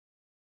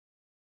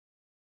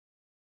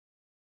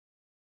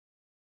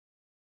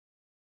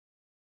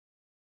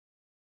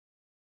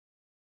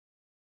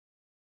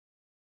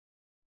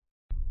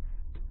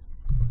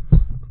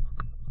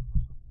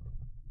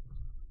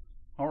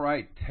All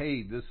right.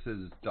 Hey, this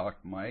is Doc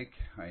Mike.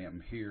 I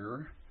am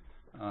here,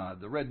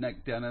 the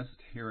Redneck Dentist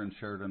here in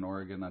Sheridan,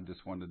 Oregon. I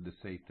just wanted to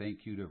say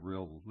thank you to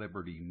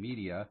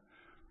RealLibertyMedia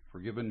for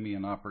giving me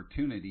an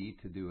opportunity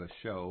to do a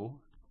show.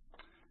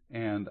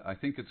 And I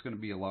think it's going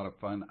to be a lot of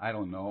fun. I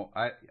don't know.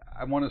 I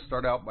want to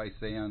start out by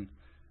saying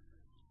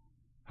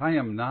I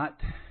am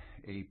not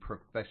a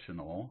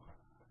professional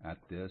at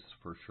this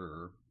for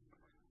sure.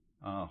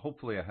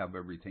 Hopefully I have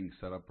everything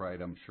set up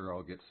right. I'm sure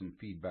I'll get some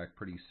feedback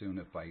pretty soon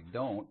if I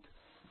don't.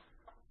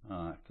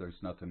 If there's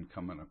nothing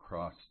coming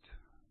across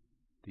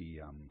the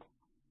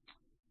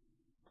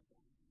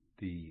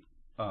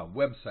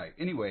website.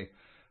 Anyway,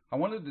 I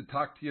wanted to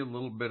talk to you a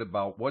little bit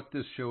about what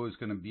this show is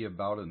going to be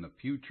about in the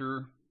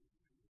future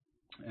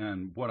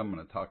and what I'm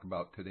going to talk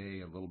about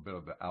today, a little bit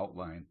of an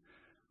outline.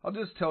 I'll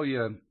just tell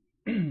you,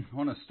 I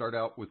want to start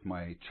out with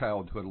my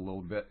childhood a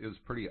little bit. It was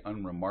pretty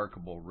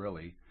unremarkable,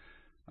 really.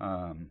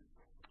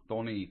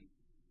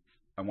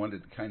 I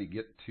wanted to kind of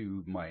get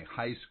to my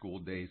high school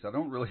days. I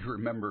don't really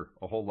remember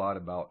a whole lot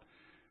about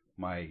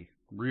my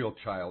real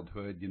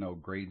childhood,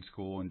 grade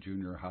school and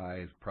junior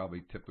high,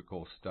 probably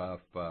typical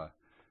stuff,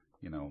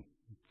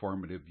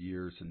 formative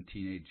years and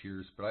teenage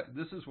years. But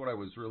this is what I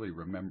was really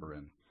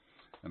remembering,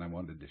 and I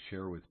wanted to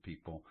share with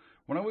people.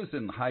 When I was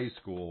in high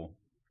school,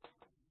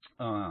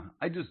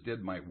 I just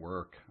did my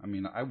work. I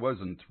mean, I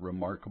wasn't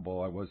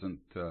remarkable. I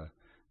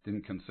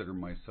didn't consider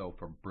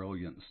myself a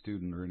brilliant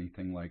student or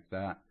anything like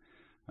that.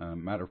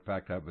 Matter of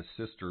fact, I have a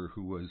sister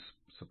who was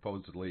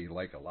supposedly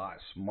like a lot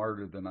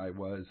smarter than I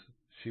was.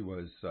 She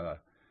was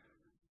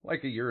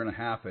like a year and a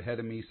half ahead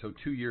of me, so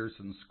 2 years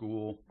in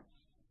school.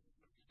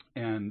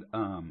 And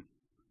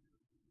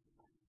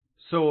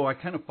so I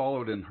kind of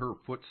followed in her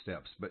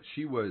footsteps, but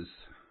she was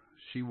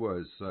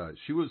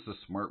the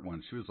smart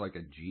one. She was like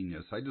a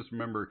genius. I just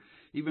remember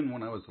even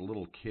when I was a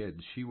little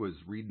kid, she was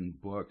reading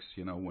books,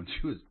 when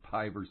she was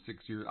 5 or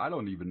 6 years. I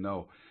don't even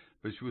know,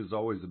 but she was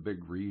always a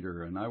big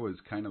reader, and I was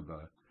just kind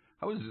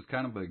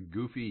of a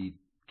goofy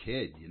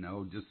kid,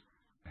 just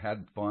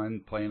had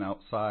fun playing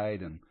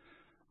outside and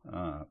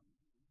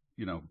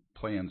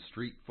playing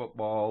street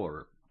football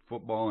or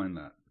football in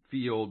the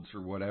fields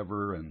or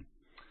whatever. And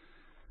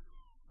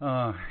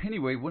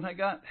anyway, when I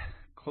got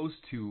close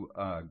to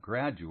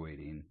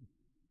graduating,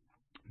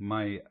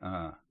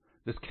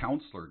 this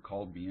counselor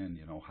called me in,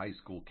 high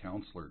school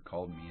counselor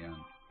called me in.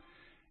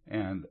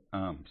 And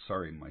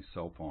sorry, my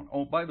cell phone.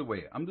 Oh, by the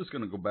way, I'm just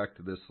going to go back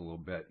to this a little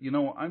bit.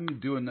 I'm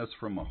doing this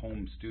from a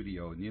home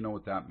studio, and you know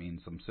what that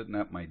means. I'm sitting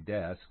at my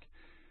desk,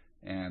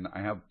 and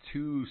I have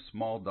 2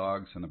 small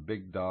dogs and a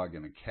big dog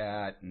and a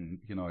cat, and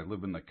I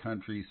live in the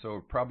country, so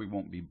it probably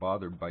won't be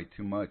bothered by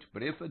too much.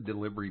 But if a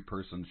delivery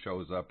person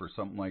shows up or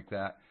something like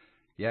that,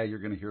 yeah, you're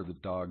going to hear the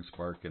dogs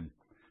barking.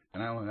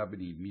 And I don't have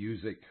any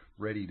music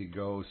ready to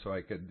go, so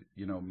I could,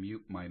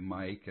 mute my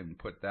mic and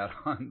put that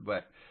on,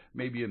 but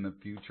maybe in the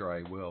future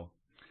I will.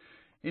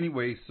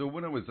 Anyway, so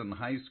when I was in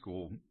high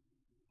school,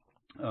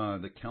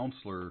 the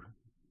counselor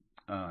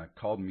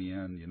called me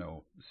in,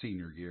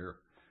 senior year,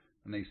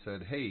 and they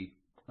said, hey,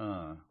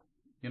 what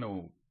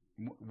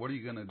are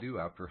you going to do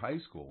after high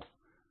school?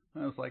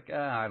 And I was like,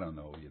 I don't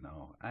know,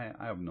 I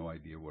have no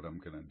idea what I'm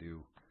going to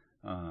do.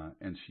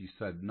 And she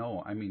said,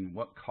 no, I mean,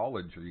 what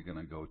college are you going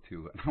to go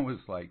to? And I was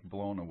like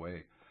blown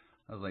away.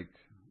 I was like,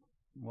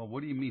 well,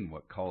 what do you mean,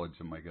 what college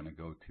am I going to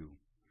go to?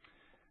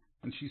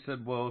 And she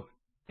said, well,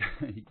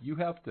 you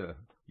have to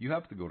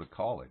go to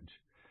college.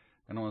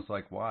 And I was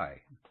like,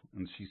 why?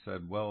 And she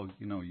said, well,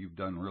 you've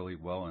done really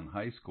well in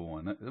high school.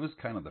 And it was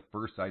kind of the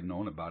first I'd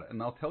known about it.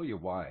 And I'll tell you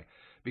why.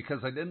 Because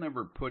I didn't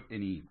ever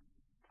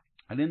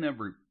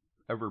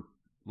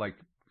like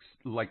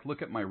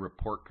look at my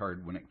report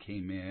card when it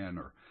came in,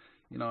 or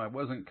I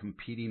wasn't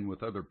competing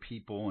with other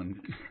people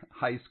in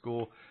high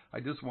school.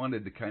 I just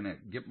wanted to kind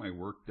of get my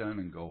work done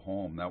and go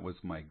home. That was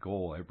my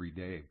goal every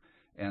day.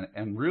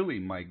 And really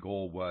my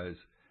goal was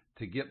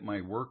to get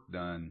my work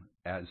done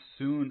as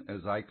soon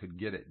as I could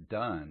get it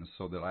done,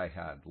 so that I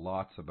had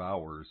lots of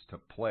hours to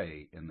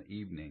play in the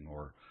evening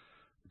or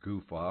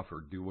goof off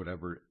or do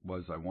whatever it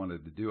was I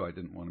wanted to do. I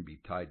didn't want to be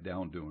tied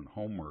down doing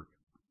homework.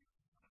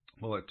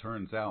 Well, it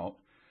turns out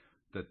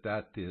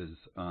that is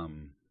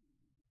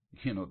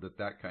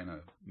that kind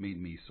of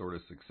made me sort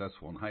of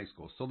successful in high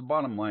school. So the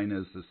bottom line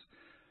is, this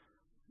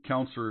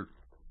counselor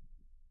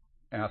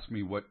asked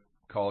me what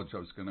college I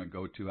was going to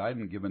go to. I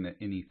hadn't given it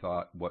any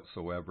thought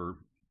whatsoever.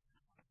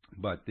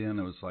 But then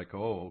it was like,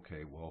 oh,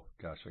 okay, well,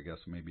 gosh, I guess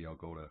maybe I'll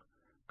go to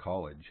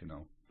college,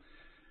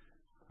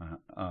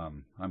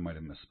 I might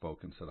have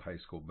misspoken and said high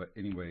school. But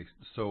anyway,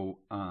 so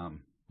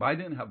but I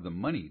didn't have the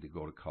money to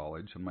go to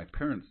college, and my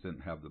parents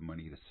didn't have the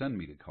money to send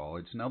me to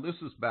college. Now, this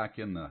is back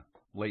in the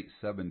late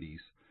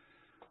 70s,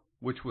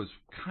 which was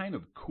kind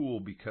of cool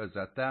because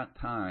at that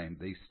time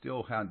they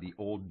still had the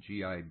old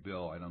GI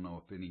Bill. I don't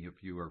know if any of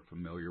you are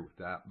familiar with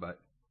that, but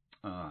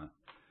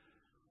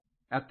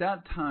at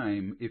that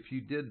time, if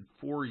you did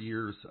 4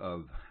 years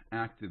of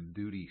active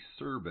duty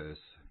service,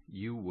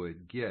 you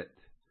would get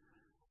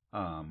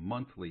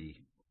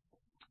monthly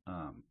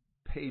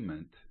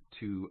payment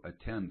to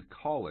attend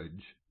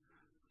college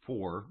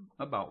for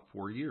about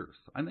 4 years.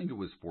 I think it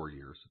was 4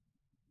 years.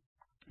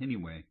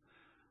 Anyway,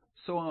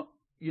 so,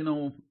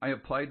 I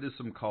applied to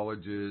some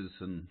colleges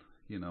and,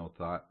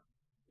 thought,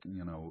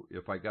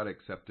 if I got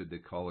accepted to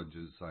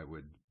colleges, I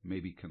would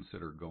maybe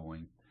consider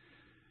going.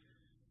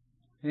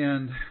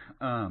 And,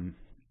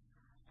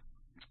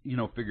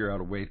 figure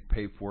out a way to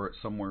pay for it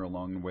somewhere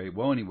along the way.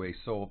 Well, anyway,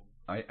 so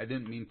I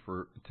didn't mean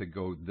to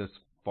go this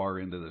far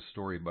into the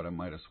story, but I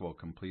might as well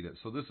complete it.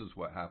 So this is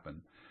what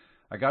happened.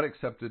 I got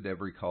accepted to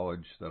every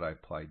college that I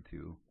applied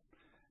to.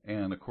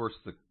 And, of course,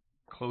 the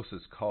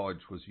closest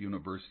college was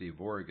University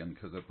of Oregon,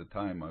 because at the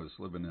time I was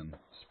living in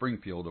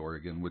Springfield,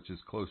 Oregon, which is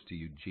close to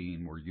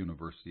Eugene, where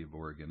University of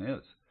Oregon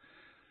is.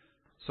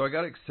 So I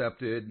got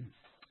accepted,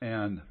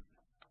 and,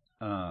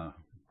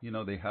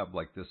 they have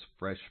like this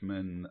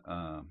freshman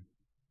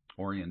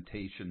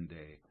orientation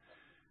day.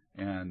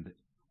 And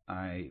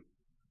I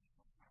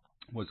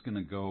was going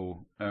to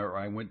go, or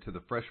I went to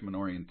the freshman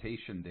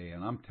orientation day,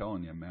 and I'm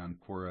telling you, man,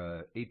 for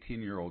a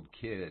 18-year-old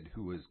kid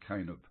who was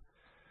kind of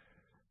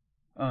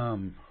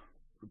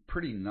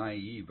pretty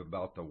naive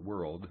about the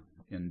world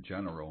in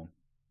general,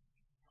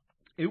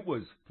 it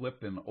was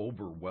flippin'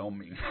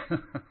 overwhelming.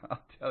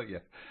 I'll tell you.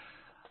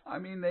 I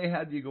mean, they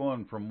had you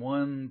going from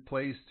one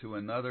place to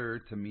another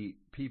to meet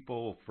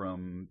people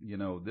from,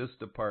 this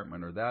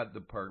department or that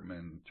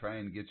department, try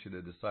and get you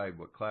to decide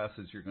what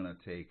classes you're going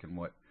to take and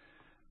what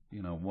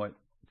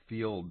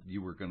field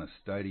you were going to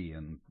study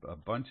and a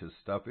bunch of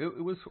stuff.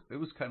 It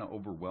was kind of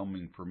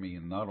overwhelming for me,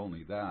 and not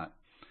only that,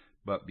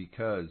 but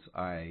because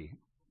I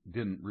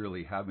didn't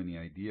really have any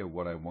idea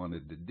what I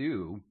wanted to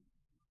do,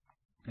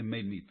 it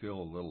made me feel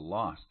a little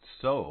lost.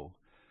 So,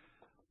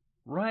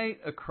 right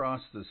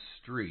across the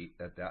street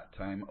at that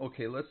time,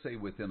 okay, let's say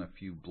within a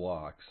few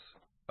blocks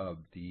of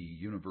the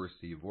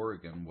University of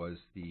Oregon, was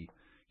the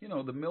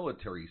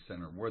military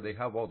center where they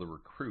have all the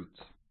recruits.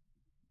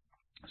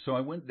 So I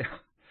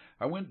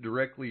went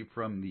directly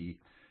from the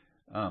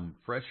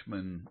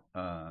freshman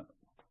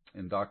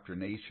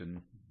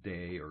indoctrination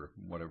day, or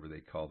whatever they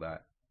call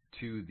that,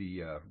 to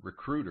the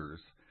recruiters,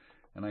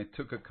 and I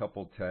took a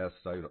couple tests.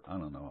 I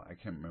don't know, I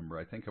can't remember.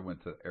 I think I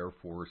went to Air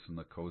Force and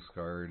the Coast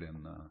Guard,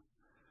 and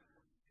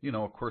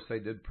of course I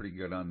did pretty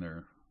good on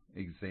their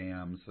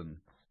exams, and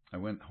I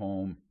went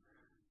home,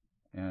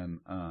 and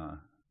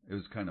it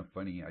was kind of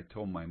funny. I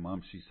told my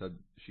mom, she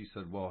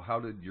said, well, how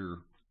did your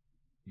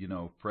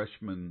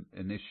freshman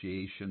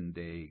initiation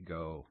day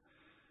go?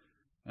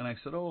 And I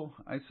said,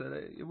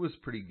 it was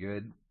pretty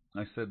good.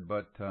 I said,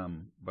 but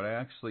I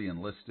actually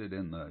enlisted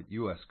in the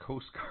U.S.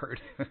 Coast Guard.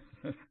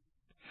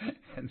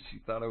 And she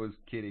thought I was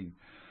kidding.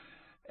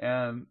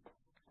 And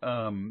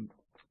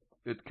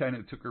it kind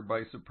of took her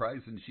by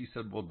surprise, and she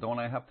said, well, don't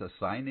I have to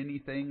sign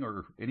anything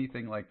or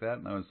anything like that?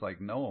 And I was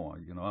like, no,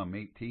 I'm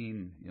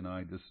 18,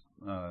 I just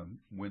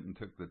went and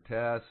took the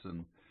test,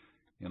 and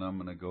I'm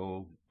going to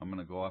go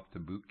off to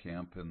boot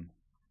camp and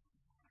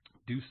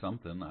do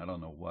something, I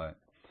don't know what.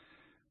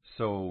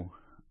 So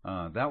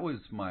that was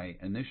my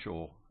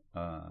initial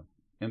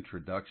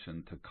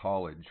introduction to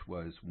college,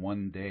 was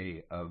one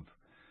day of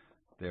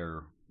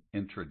their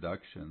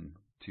introduction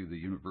to the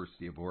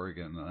University of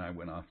Oregon, and I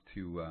went off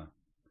to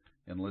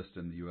enlist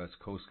in the U.S.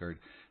 Coast Guard.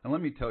 And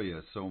let me tell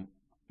you, so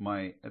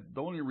the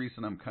only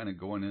reason I'm kind of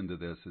going into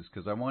this is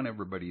because I want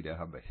everybody to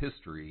have a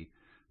history,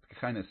 to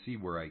kind of see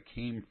where I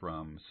came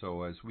from.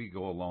 So as we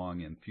go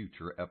along in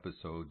future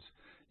episodes,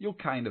 you'll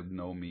kind of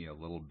know me a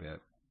little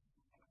bit.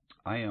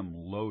 I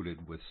am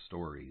loaded with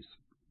stories.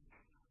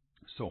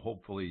 So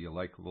hopefully you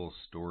like a little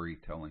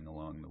storytelling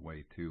along the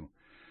way too.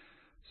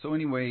 So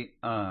anyway,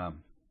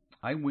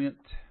 I went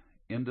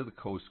into the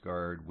Coast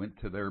Guard, went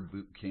to their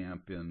boot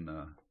camp in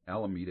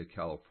Alameda,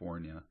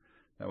 California.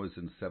 That was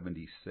in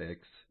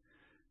 '76.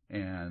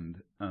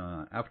 And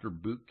after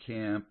boot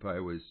camp, I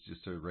was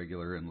just a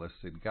regular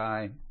enlisted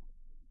guy.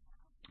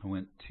 I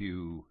went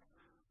to,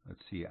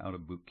 out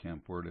of boot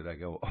camp, where did I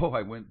go? Oh,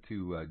 I went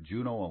to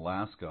Juneau,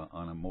 Alaska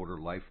on a motor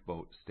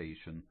lifeboat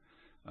station,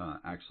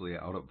 actually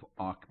out of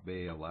Auk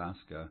Bay,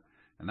 Alaska.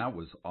 And that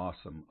was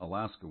awesome.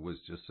 Alaska was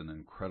just an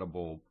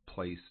incredible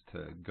place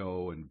to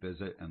go and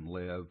visit and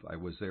live. I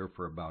was there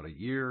for about a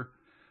year.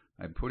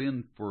 I put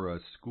in for a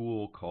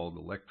school called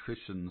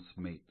Electrician's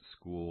Mate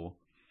School,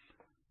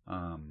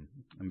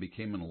 and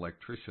became an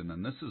electrician.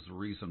 And this is the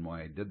reason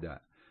why I did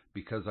that,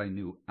 because I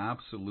knew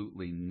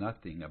absolutely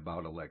nothing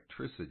about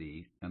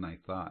electricity. And I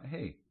thought,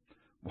 hey,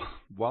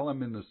 while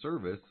I'm in the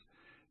service,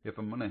 if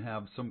I'm going to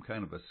have some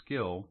kind of a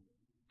skill,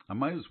 I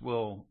might as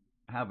well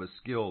have a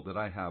skill that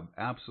I have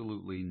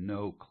absolutely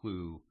no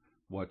clue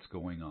what's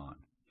going on.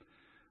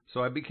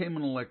 So I became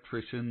an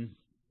electrician,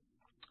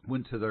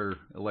 went to their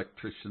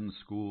electrician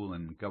school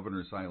in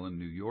Governor's Island,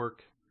 New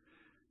York,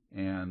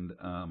 and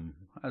I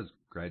was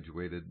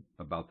graduated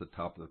about the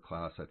top of the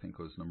class. I think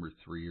it was number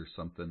 3 or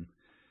something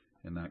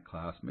in that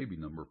class, maybe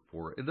number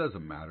 4. It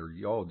doesn't matter.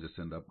 You all just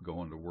end up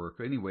going to work.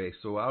 Anyway,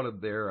 so out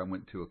of there, I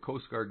went to a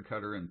Coast Guard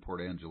cutter in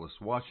Port Angeles,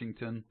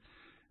 Washington,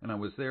 and I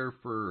was there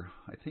for,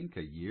 I think,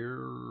 a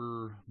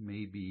year,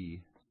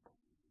 maybe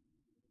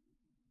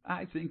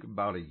I think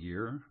about a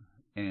year,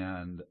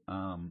 and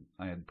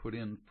I had put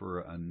in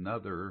for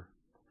another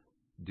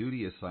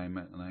duty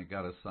assignment, and I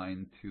got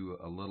assigned to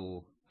a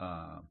little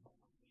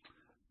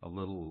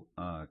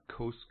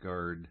Coast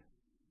Guard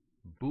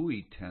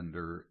buoy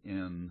tender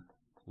in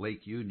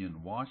Lake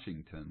Union,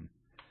 Washington,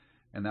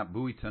 and that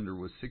buoy tender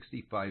was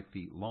 65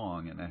 feet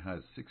long, and it has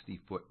a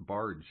 60-foot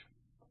barge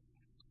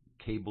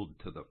cabled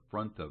to the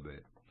front of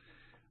it.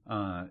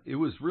 It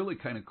was really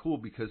kind of cool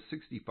because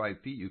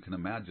 65 feet, you can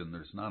imagine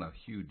there's not a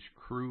huge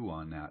crew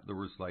on that. There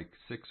was like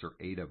 6 or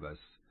 8 of us,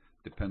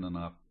 depending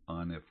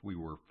on if we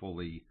were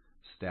fully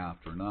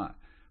staffed or not.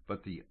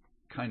 But the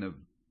kind of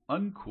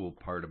uncool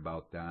part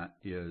about that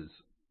is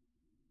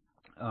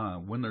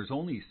when there's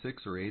only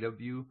 6 or 8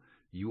 of you,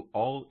 you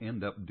all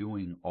end up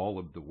doing all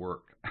of the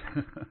work.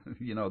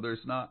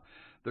 There's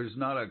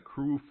not a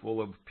crew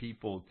full of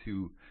people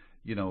to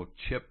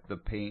chip the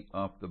paint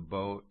off the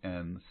boat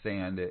and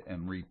sand it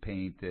and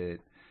repaint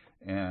it,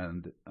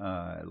 and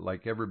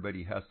like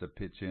everybody has to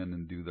pitch in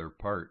and do their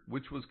part,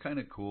 which was kind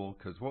of cool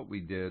because what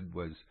we did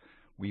was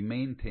we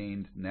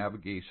maintained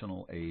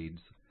navigational aids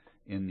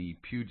in the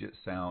Puget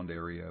Sound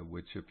area,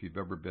 which if you've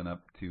ever been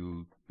up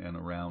to and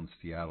around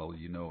Seattle,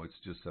 it's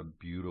just a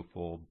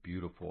beautiful,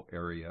 beautiful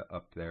area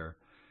up there.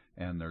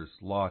 And there's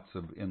lots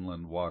of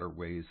inland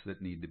waterways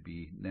that need to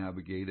be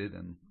navigated,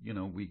 and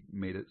we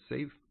made it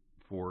safe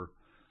for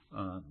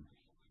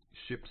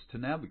ships to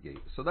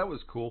navigate. So that was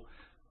cool.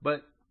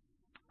 But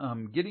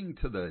getting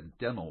to the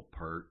dental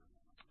part,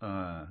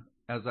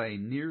 as I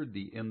neared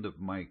the end of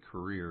my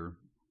career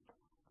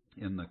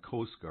in the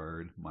Coast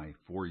Guard, my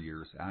 4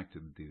 years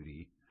active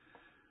duty,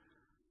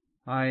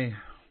 I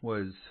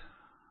was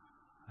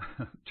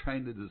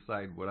trying to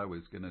decide what I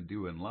was going to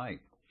do in life.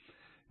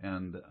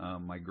 And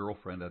my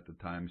girlfriend at the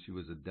time, she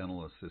was a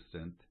dental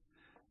assistant,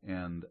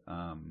 and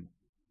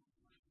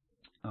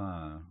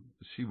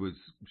she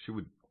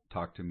would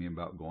talk to me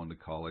about going to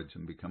college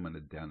and becoming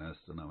a dentist,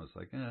 and I was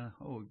like,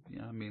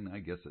 I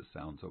guess it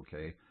sounds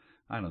okay.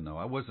 I don't know.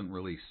 I wasn't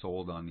really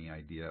sold on the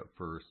idea at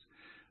first.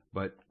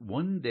 But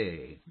one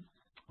day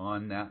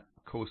on that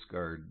Coast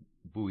Guard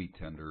buoy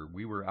tender,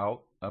 we were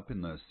up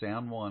in the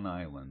San Juan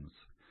Islands,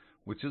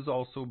 which is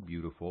also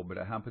beautiful, but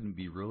it happened to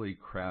be really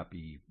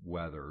crappy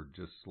weather,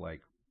 just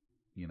like,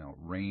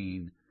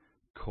 rain,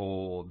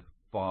 cold,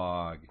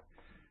 fog,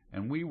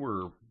 and we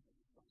were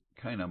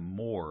kind of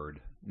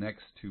moored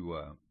next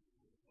to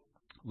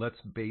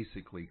let's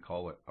basically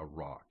call it a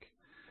rock.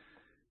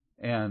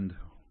 And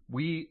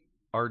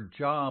our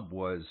job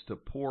was to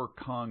pour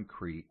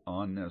concrete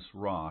on this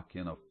rock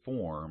in a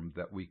form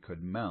that we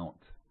could mount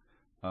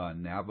a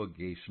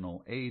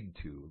navigational aid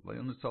to.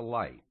 And it's a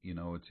light,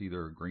 it's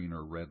either a green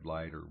or red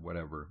light or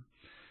whatever.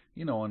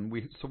 And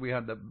we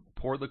had to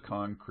pour the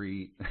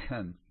concrete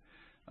and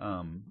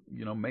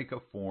make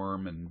a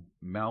form and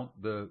mount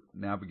the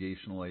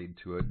navigational aid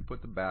to it and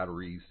put the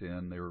batteries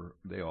in.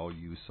 They all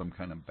use some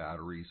kind of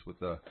batteries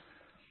with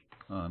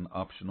an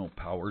optional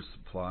power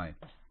supply.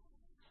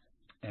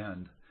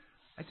 And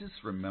I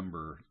just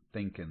remember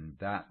thinking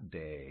that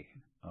day,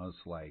 I was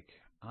like,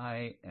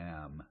 I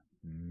am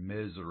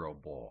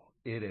miserable.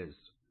 It is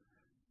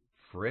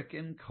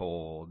frickin'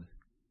 cold,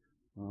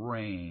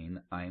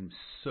 rain, I'm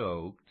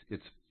soaked,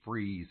 it's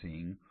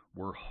freezing,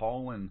 we're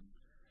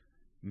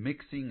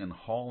mixing and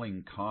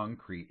hauling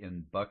concrete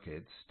in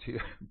buckets to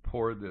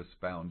pour this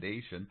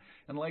foundation.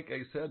 And like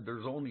I said,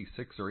 there's only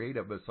 6 or 8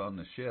 of us on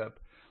the ship.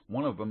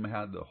 One of them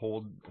had to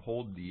hold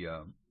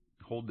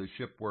the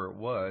ship where it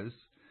was,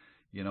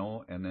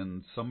 and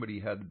then somebody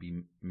had to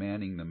be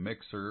manning the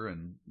mixer,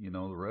 and the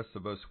rest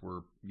of us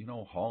were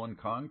hauling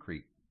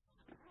concrete.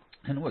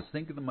 And I was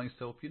thinking to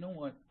myself,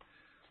 what,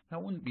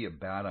 that wouldn't be a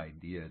bad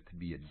idea to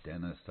be a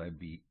dentist. I'd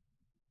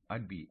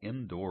be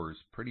indoors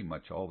pretty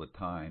much all the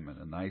time in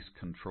a nice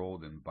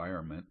controlled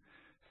environment,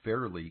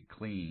 fairly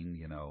clean,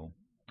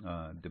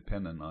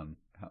 depending on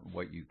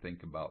what you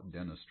think about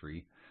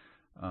dentistry.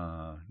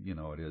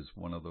 It is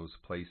one of those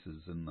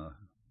places in the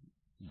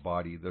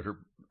body that are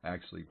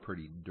actually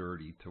pretty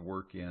dirty to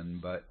work in,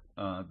 but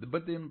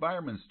the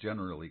environment's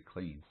generally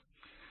clean.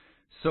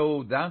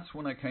 So that's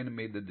when I kind of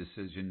made the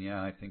decision,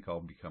 I think I'll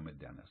become a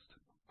dentist.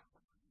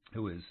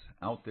 Who is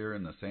out there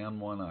in the San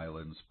Juan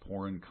Islands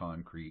pouring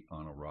concrete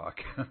on a rock.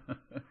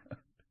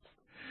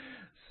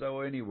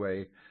 So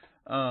anyway,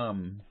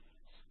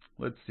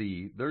 let's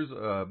see. There's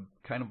a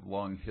kind of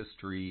long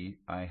history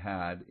I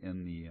had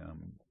in the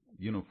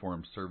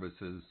uniformed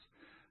services.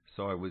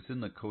 So I was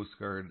in the Coast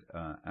Guard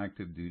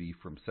active duty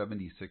from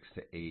 76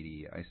 to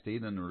 80. I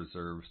stayed in the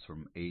reserves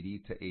from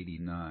 80 to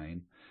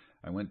 89.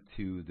 I went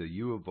to the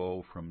U of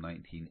O from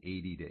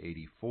 1980 to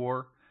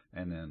 84.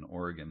 And then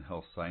Oregon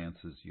Health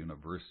Sciences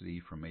University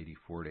from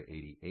 84 to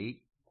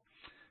 88.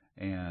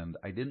 And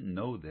I didn't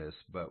know this,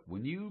 but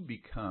when you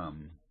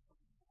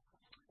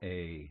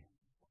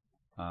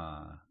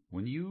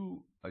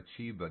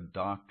achieve a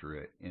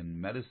doctorate in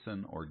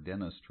medicine or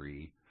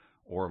dentistry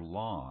or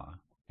law,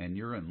 and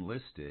you're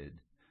enlisted,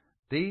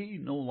 they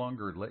no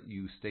longer let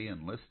you stay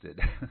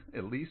enlisted.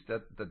 At least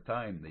at the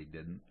time they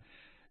didn't.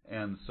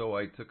 And so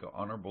I took an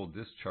honorable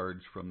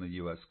discharge from the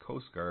U.S.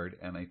 Coast Guard,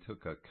 and I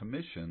took a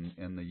commission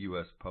in the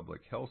U.S.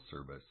 Public Health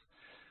Service.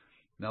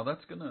 Now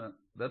that's gonna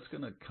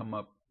come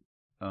up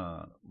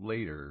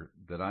later,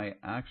 that I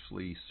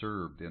actually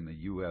served in the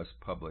U.S.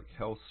 Public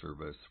Health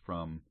Service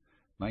from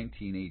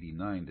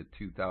 1989 to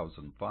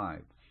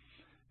 2005.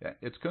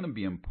 It's going to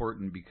be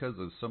important because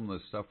of some of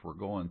the stuff we're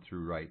going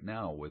through right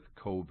now with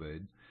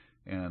COVID,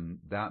 and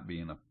that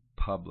being a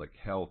public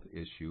health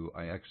issue.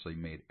 I actually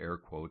made air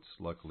quotes.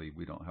 Luckily,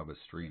 we don't have a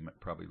stream. It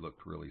probably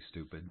looked really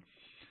stupid.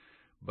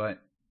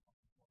 But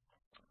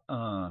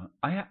I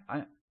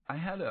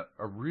had a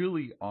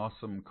really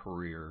awesome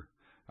career.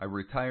 I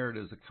retired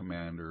as a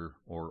commander,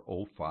 or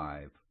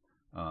 05,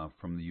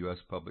 from the U.S.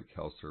 Public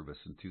Health Service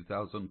in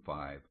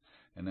 2005,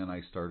 and then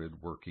I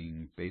started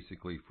working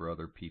basically for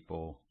other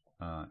people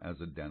as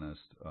a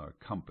dentist,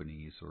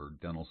 companies or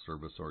dental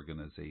service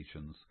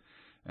organizations.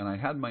 And I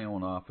had my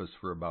own office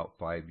for about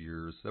 5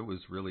 years. That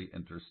was really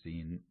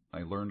interesting.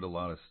 I learned a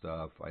lot of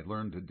stuff. I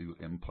learned to do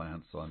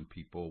implants on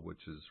people,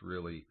 which is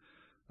really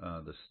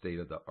the state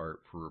of the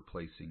art for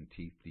replacing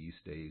teeth these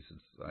days.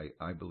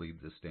 I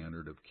believe the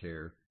standard of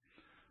care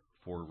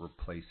for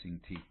replacing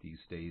teeth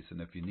these days.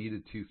 And if you need a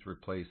tooth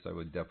replaced, I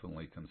would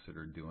definitely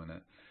consider doing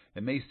it.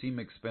 It may seem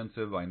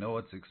expensive. I know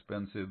it's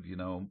expensive,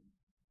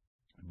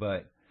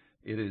 but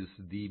it is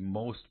the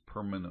most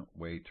permanent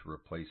way to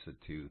replace a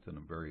tooth, and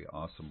a very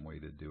awesome way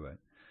to do it.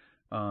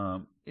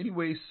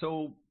 Anyway,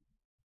 so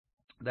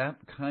that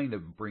kind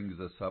of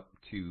brings us up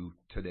to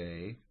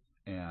today,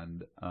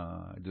 and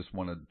I just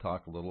wanted to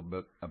talk a little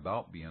bit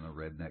about being a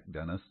redneck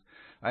dentist.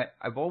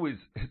 I've always,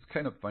 it's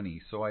kind of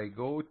funny. So I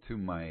go to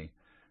my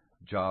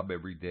job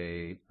every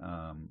day.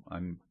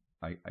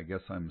 I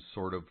guess I'm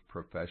sort of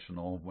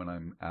professional when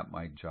I'm at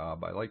my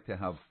job. I like to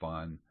have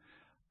fun.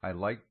 I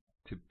like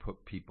to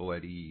put people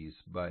at ease,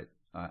 but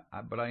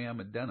I am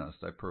a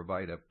dentist. I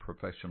provide a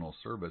professional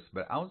service.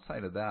 But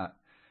outside of that,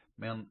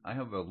 man, I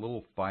have a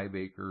little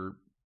 5-acre.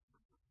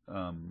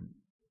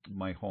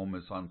 My home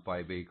is on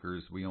 5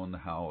 acres. We own the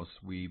house.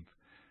 We've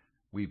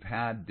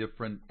had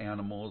different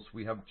animals.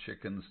 We have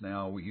chickens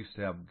now. We used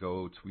to have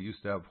goats. We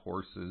used to have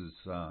horses.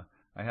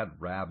 I had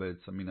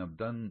rabbits. I mean, I've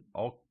done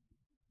all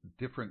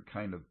different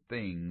kind of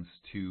things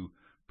to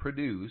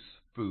produce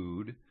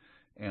food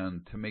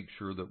and to make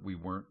sure that we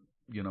weren't,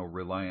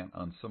 reliant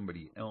on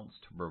somebody else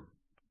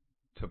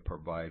to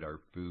provide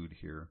our food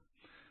here.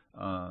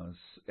 And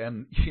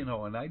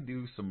I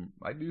do some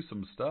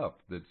stuff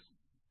that's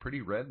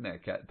pretty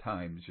redneck at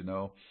times.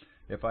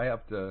 If I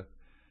have to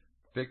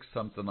fix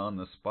something on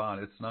the spot,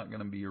 it's not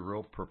going to be a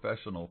real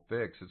professional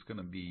fix. It's going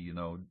to be,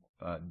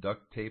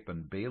 duct tape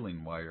and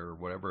baling wire or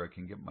whatever I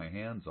can get my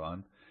hands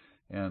on.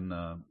 And,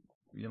 a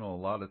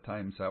lot of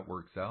times that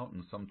works out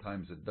and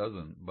sometimes it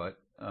doesn't. But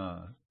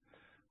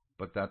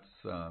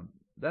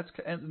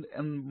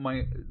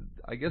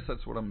I guess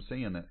that's what I'm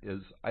saying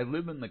is I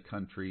live in the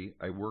country.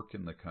 I work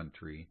in the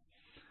country.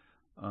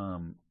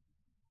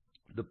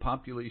 The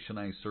population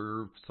I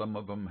serve, some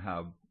of them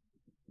have,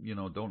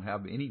 don't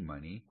have any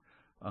money.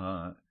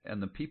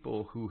 And the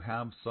people who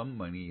have some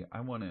money,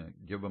 I want to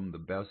give them the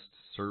best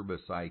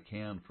service I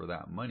can for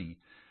that money.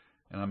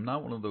 And I'm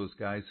not one of those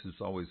guys who's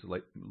always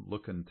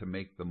looking to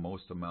make the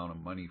most amount of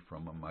money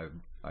from them.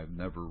 I've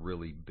never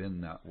really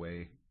been that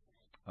way.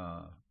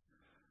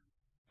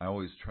 I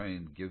always try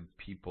and give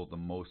people the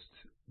most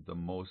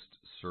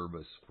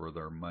service for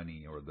their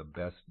money, or the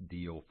best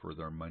deal for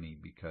their money,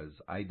 because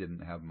I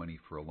didn't have money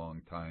for a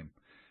long time,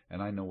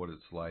 and I know what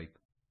it's like.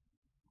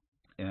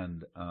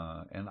 And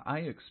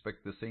I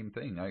expect the same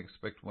thing. I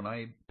expect when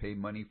I pay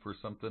money for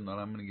something that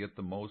I'm going to get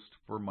the most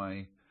for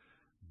my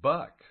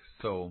buck.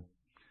 So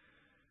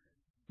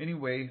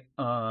anyway,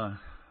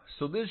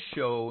 so this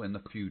show in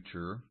the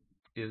future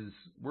is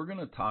we're going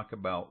to talk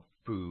about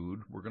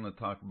food. We're going to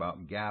talk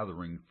about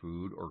gathering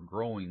food, or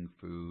growing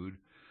food,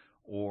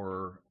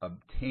 or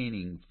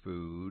obtaining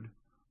food,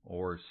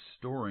 or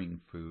storing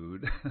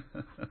food.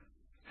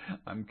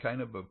 I'm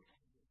kind of a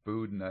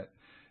food nut.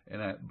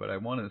 But I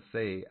want to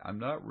say I'm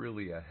not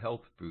really a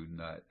health food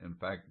nut. In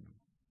fact,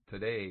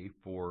 today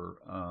for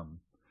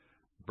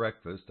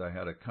breakfast, I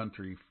had a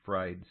country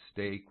fried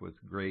steak with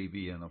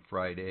gravy and a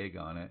fried egg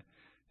on it.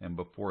 And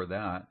before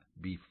that,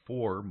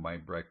 before my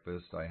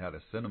breakfast, I had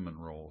a cinnamon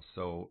roll.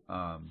 So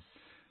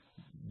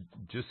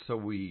just so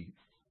we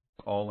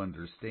all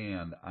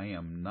understand, I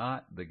am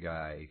not the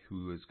guy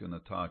who is going to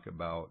talk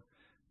about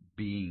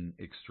being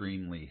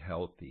extremely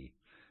healthy.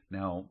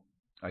 Now,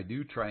 I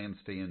do try and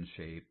stay in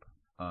shape.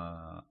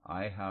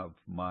 I have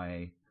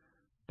my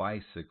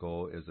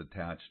bicycle is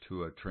attached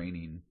to a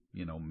training,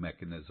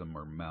 mechanism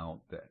or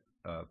mount that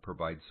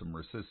provides some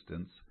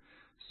resistance.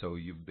 So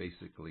you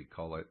basically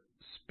call it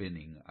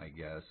spinning, I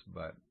guess.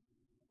 But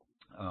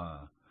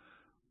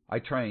I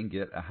try and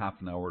get a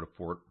half an hour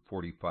to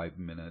 45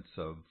 minutes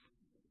of,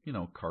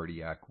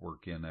 cardiac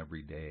work in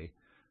every day.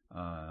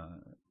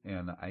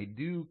 And I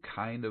do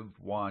kind of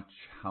watch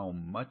how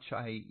much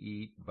I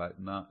eat,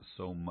 but not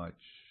so much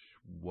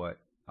what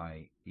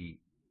I eat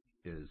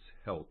is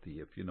healthy,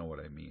 if you know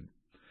what I mean.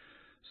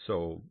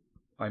 So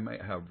I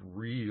might have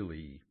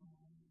really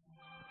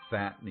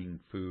fattening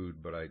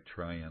food, but I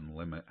try and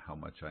limit how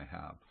much I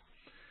have.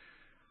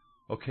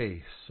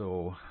 Okay,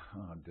 so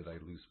did I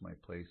lose my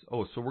place?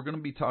 Oh, so we're going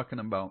to be talking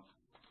about,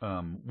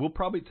 we'll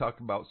probably talk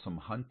about some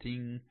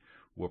hunting.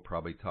 We'll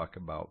probably talk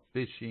about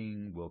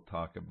fishing. We'll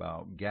talk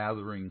about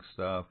gathering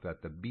stuff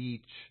at the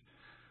beach.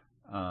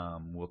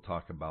 We'll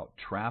talk about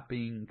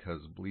trapping,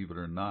 because believe it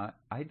or not,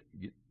 I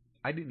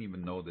didn't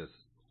even know this,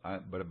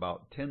 but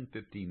about 10,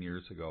 15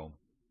 years ago,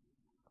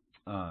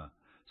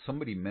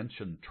 somebody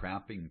mentioned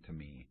trapping to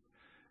me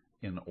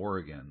in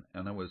Oregon,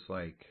 and I was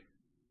like,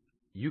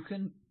 you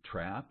can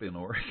trap in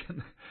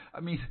Oregon? I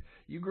mean,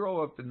 you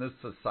grow up in this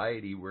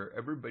society where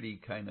everybody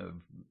kind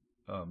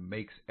of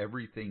makes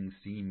everything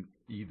seem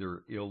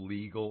either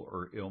illegal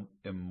or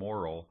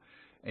immoral,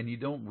 and you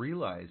don't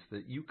realize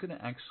that you can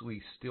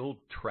actually still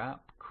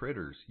trap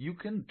critters. You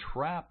can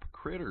trap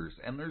critters,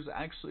 and there's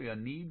actually a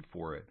need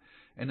for it.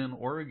 And in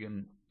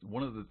Oregon,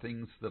 one of the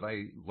things that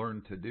I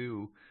learned to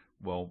do,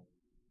 well,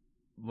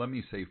 let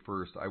me say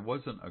first, I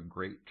wasn't a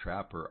great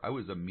trapper. I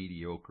was a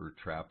mediocre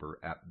trapper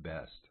at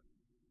best.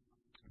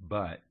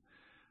 But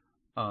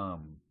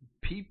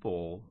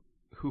people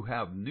who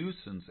have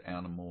nuisance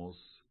animals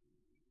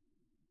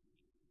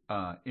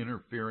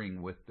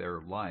interfering with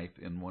their life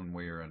in one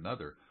way or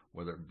another,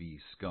 whether it be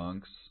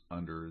skunks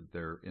in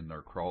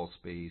their crawl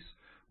space,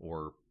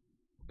 or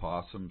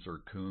possums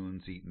or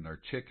coons eating their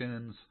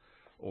chickens,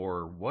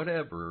 or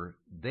whatever,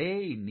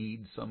 they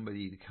need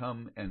somebody to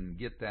come and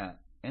get that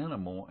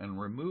animal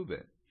and remove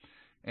it.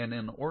 And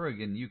in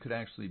Oregon, you could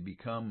actually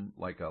become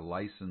like a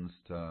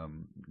licensed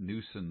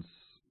nuisance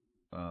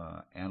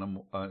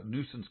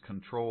nuisance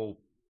control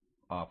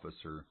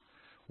officer,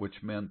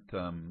 which meant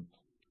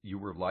you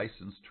were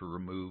licensed to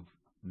remove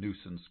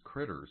nuisance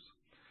critters.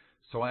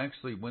 So I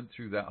actually went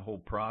through that whole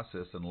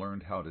process and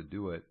learned how to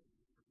do it.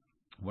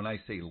 When I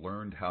say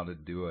learned how to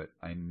do it,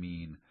 I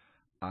mean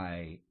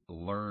I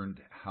learned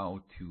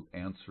how to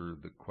answer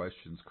the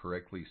questions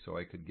correctly so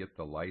I could get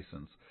the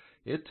license.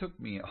 It took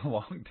me a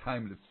long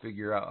time to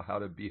figure out how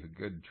to be a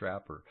good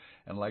trapper.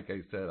 And like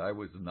I said, I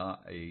was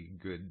not a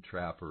good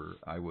trapper.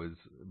 I was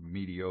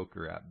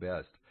mediocre at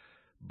best.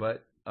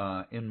 But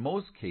in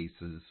most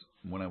cases,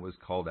 when I was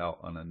called out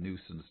on a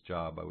nuisance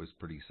job, I was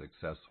pretty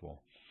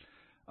successful.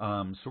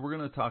 So we're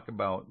going to talk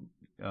about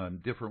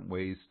different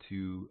ways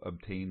to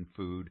obtain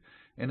food.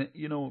 And,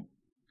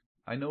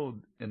 I know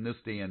in this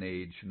day and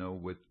age,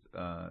 with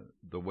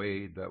the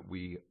way that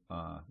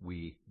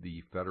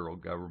the federal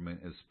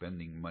government is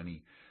spending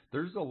money,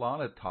 there's a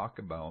lot of talk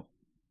about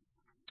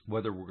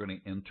whether we're going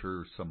to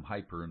enter some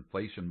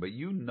hyperinflation, but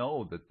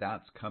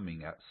that's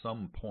coming at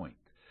some point.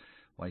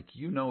 Like,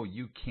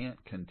 you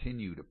can't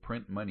continue to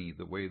print money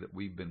the way that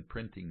we've been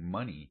printing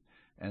money,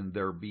 and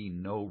there be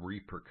no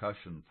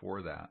repercussion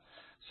for that.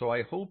 So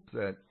I hope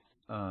that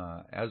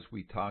as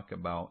we talk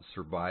about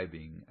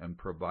surviving and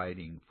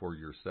providing for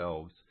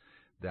yourselves,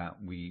 that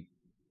we,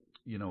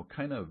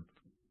 kind of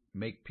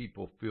make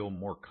people feel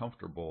more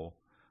comfortable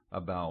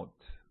about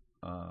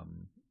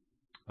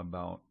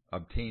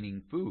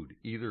obtaining food,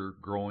 either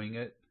growing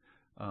it,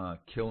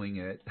 killing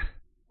it,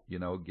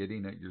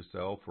 getting it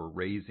yourself, or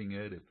raising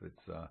it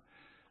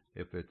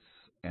if it's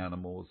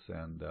animals.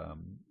 And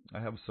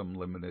I have some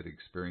limited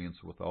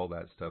experience with all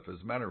that stuff.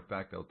 As a matter of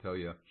fact, I'll tell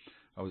you,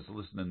 I was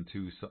listening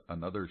to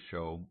another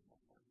show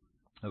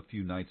a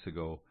few nights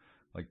ago,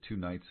 like 2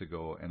 nights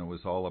ago, and it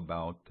was all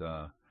about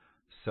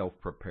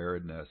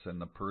self-preparedness. And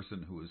the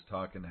person who was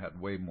talking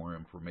had way more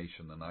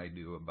information than I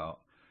do about,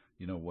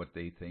 what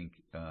they think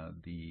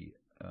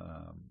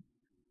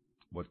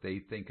what they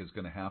think is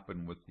going to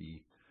happen with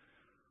the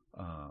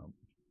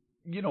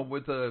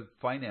with the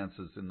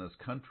finances in this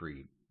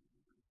country.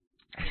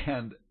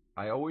 And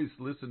I always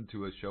listen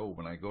to a show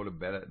when I go to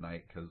bed at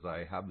night because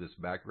I have this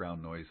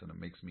background noise and it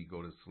makes me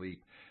go to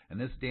sleep. And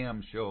this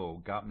damn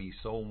show got me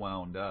so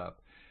wound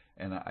up.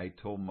 And I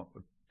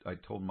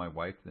told my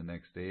wife the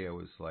next day, I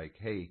was like,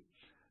 hey,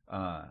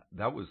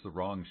 that was the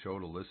wrong show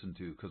to listen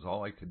to, because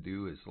all I could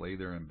do is lay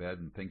there in bed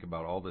and think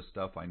about all the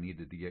stuff I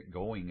needed to get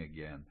going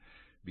again.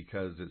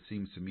 Because it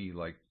seems to me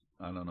like,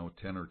 I don't know,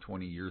 10 or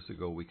 20 years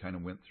ago, we kind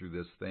of went through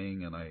this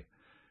thing, and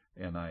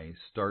I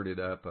started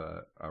up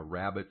a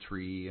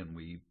rabbitry, and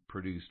we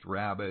produced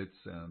rabbits,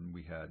 and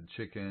we had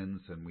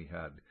chickens, and we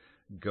had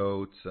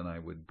goats, and I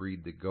would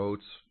breed the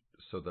goats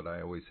so that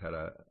I always had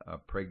a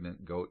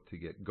pregnant goat to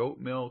get goat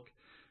milk,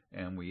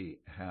 and we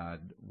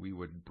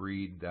would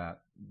breed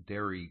that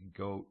dairy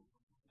goat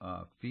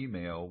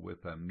female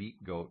with a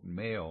meat goat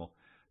male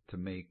to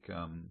make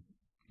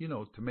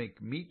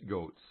meat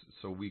goats,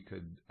 so we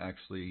could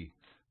actually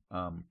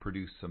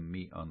produce some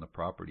meat on the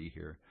property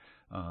here.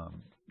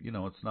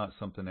 It's not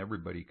something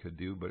everybody could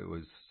do, but it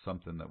was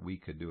something that we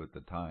could do at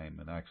the time.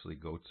 And actually,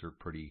 goats are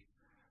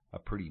a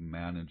pretty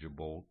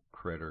manageable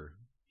critter.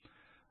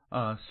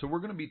 So we're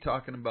going to be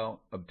talking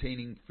about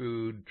obtaining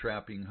food,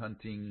 trapping,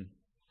 hunting.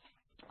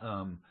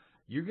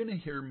 You're going to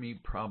hear me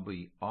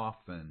probably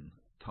often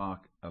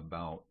talk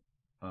about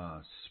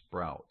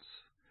sprouts.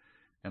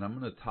 and I'm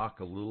going to talk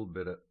a little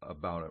bit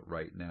about it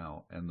right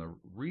now. And the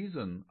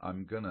reason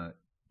I'm going to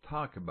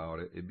talk about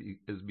it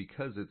is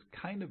because it's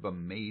kind of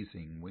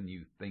amazing when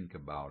you think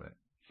about it.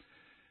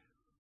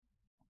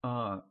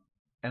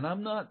 And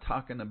I'm not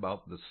talking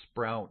about the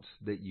sprouts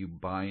that you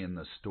buy in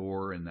the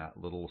store in that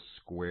little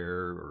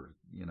square, or,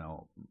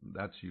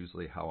 that's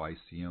usually how I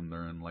see them.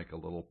 They're in like a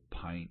little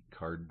pint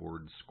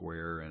cardboard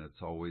square, and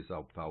it's always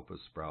alfalfa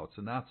sprouts,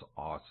 and that's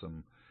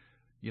awesome.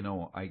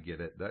 I get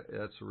it.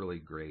 That's really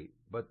great.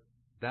 But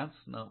that's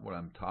not what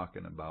I'm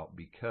talking about,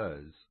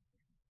 because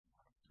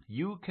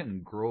you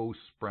can grow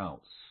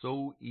sprouts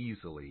so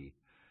easily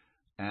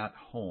at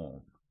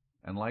home.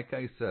 And like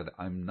I said,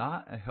 I'm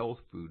not a health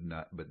food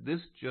nut, but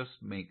this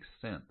just makes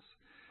sense.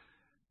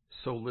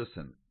 So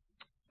listen,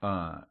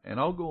 and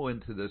I'll go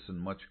into this in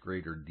much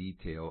greater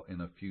detail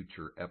in a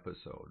future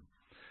episode.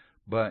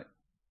 But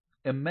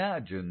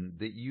imagine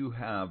that you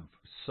have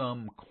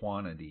some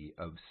quantity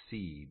of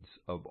seeds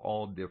of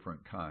all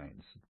different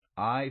kinds.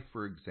 I,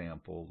 for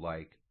example,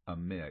 like a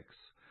mix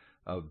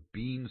of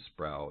bean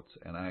sprouts,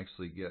 and I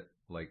actually get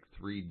like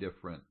three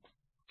different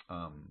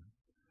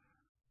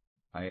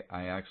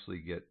I actually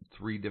get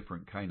three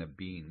different kind of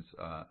beans,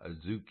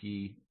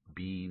 azuki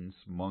beans,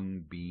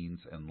 mung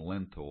beans, and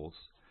lentils.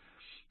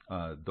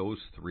 Those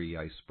three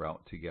I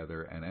sprout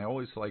together, and I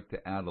always like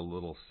to add a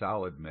little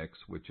salad mix,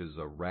 which is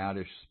a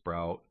radish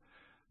sprout,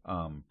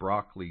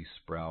 broccoli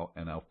sprout,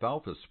 and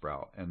alfalfa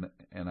sprout, and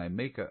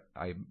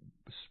I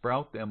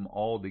sprout them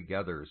all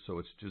together, so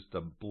it's just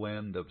a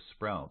blend of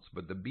sprouts.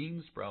 But the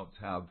bean sprouts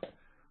have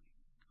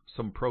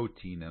some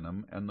protein in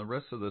them, and the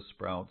rest of the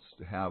sprouts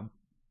have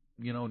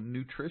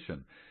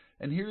nutrition.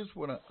 And here's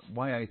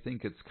why I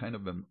think it's kind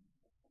of an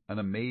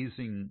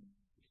amazing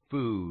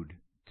food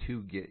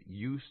to get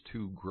used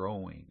to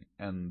growing,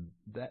 and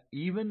that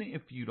even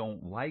if you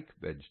don't like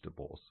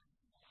vegetables,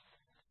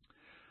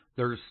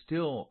 there's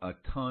still a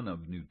ton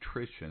of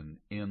nutrition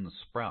in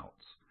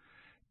sprouts.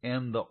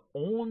 And the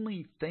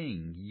only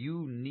thing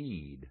you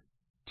need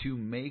to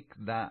make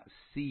that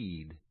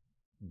seed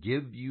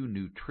give you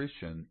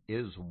nutrition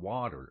is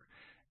water.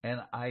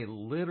 And I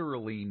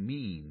literally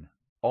mean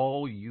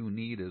all you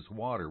need is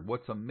water.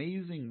 What's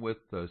amazing with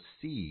the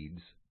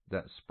seeds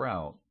that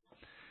sprout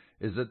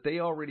is that they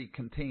already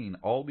contain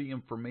all the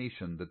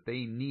information that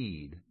they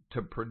need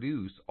to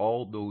produce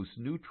all those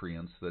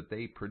nutrients that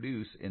they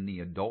produce in the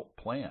adult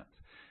plant.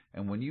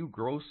 And when you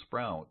grow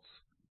sprouts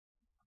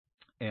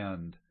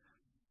and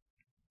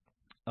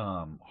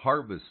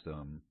harvest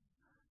them,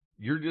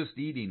 you're just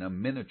eating a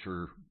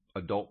miniature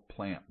adult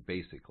plant,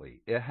 basically.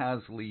 It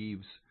has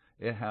leaves,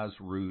 it has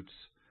roots,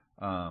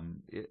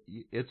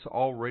 it's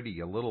already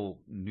a little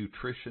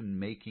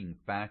nutrition-making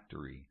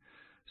factory.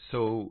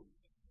 So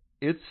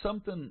it's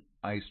something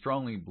I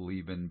strongly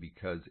believe in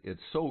because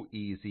it's so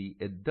easy.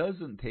 It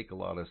doesn't take a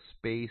lot of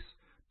space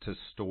to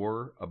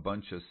store a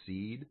bunch of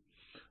seed.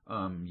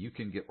 You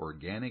can get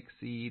organic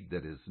seed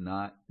that is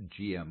not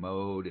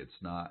GMO'd.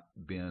 It's not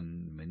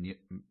been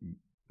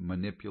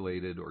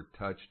manipulated or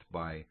touched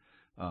by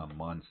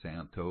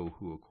Monsanto,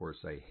 who, of course,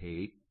 I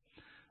hate.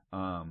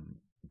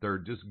 They're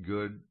just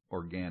good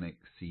organic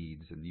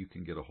seeds, and you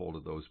can get a hold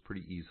of those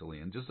pretty easily.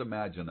 And just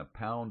imagine a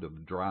pound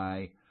of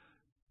dry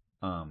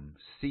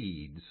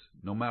seeds,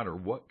 no matter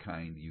what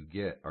kind you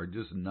get, are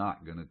just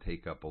not going to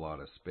take up a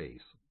lot of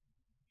space.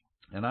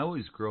 And I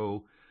always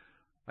grow,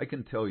 I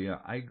can tell you,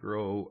 I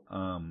grow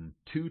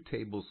 2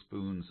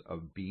 tablespoons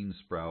of bean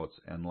sprouts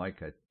and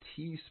like a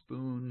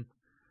teaspoon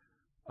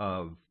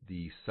of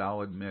the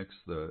salad mix,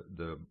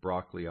 the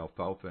broccoli,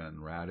 alfalfa,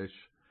 and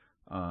radish.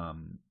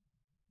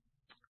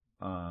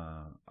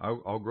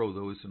 I'll grow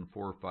those in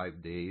 4 or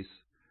 5 days,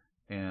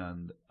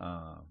 and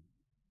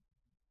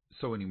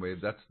so anyway,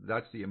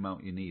 that's the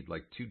amount you need.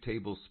 Like 2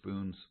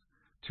 tablespoons,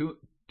 two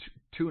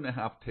and a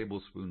half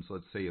tablespoons,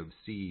 let's say, of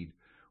seed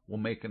will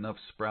make enough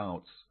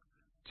sprouts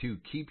to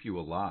keep you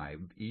alive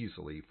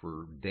easily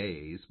for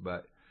days,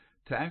 but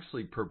to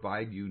actually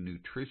provide you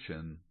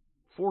nutrition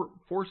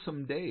for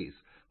some days.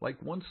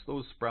 Like once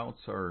those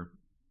sprouts are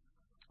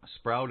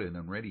sprouted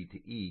and ready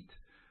to eat,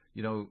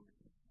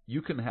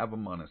 you can have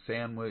them on a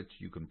sandwich.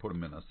 You can put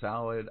them in a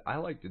salad. I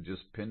like to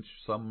just pinch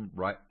some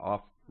right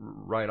off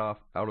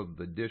out of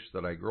the dish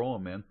that I grow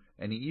them in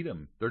and eat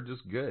them. They're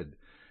just good.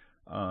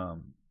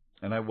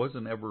 And I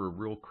wasn't ever a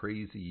real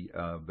crazy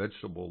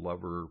vegetable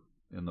lover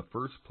in the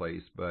first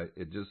place, but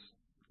it just,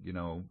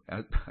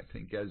 I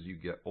think as you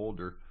get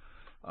older,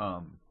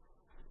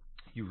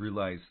 you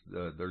realize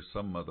there's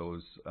some of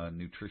those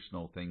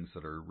nutritional things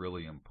that are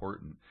really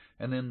important.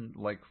 And then,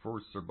 like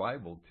for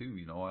survival too,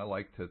 I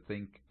like to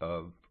think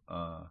of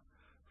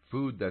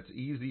food that's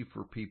easy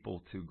for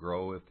people to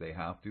grow if they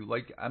have to.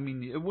 Like, I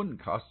mean, it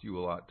wouldn't cost you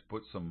a lot to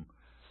put some,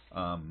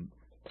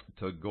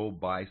 to go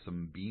buy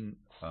some bean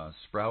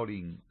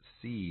sprouting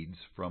seeds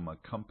from a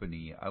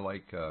company. I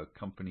like a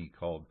company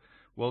called,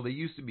 well, they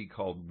used to be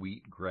called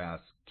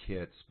Wheatgrass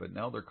Kits, but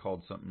now they're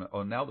called something.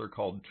 Oh, now they're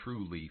called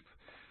True Leaf.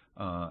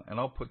 And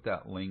I'll put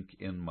that link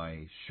in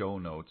my show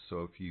notes.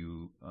 So if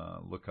you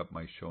look up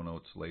my show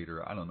notes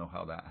later, I don't know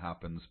how that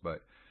happens,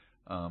 but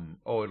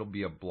It'll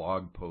be a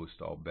blog post,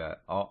 I'll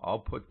bet.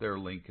 I'll put their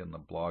link in the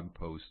blog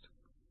post,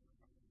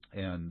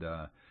 and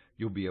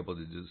you'll be able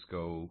to just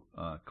go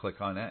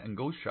click on that and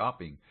go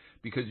shopping,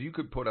 because you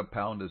could put a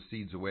pound of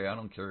seeds away. I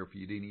don't care if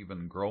you didn't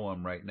even grow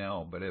them right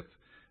now, but if,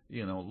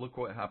 look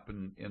what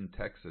happened in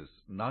Texas.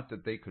 Not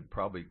that they could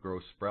probably grow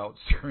sprouts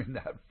during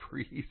that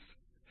freeze,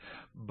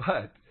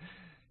 but,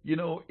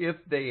 if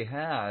they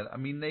had,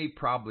 they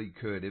probably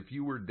could. If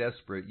you were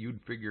desperate, you'd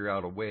figure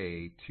out a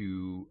way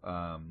to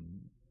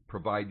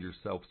provide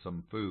yourself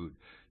some food.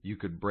 You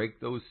could break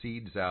those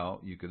seeds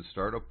out. You could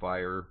start a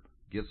fire,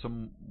 get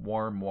some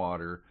warm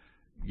water,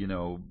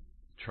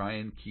 try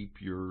and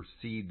keep your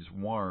seeds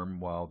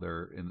warm while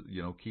they're in,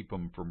 keep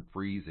them from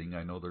freezing.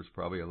 I know there's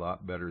probably a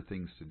lot better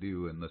things to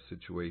do in the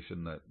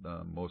situation that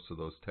most of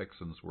those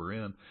Texans were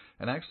in.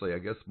 And actually, I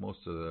guess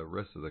most of the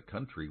rest of the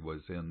country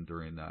was in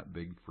during that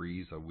big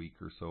freeze a week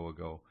or so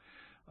ago.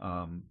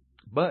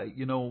 But,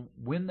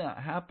 when that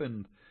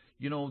happened,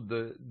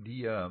 the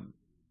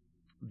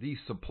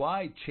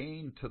supply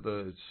chain to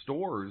the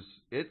stores,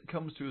 it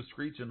comes to a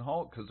screeching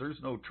halt because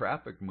there's no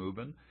traffic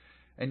moving.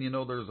 And,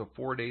 there's a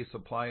 4-day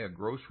supply of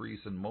groceries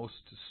in most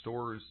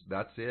stores.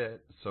 That's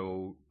it.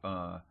 So,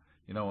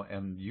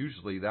 and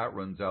usually that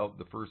runs out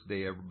the first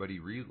day everybody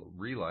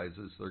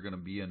realizes they're going to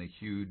be in a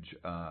huge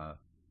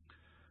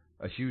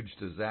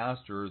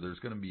disaster. There's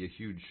going to be a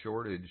huge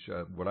shortage.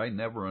 What I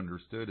never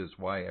understood is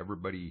why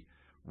everybody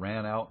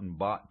ran out and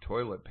bought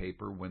toilet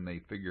paper when they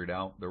figured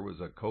out there was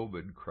a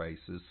COVID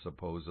crisis,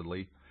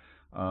 supposedly,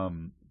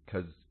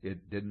 because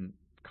it didn't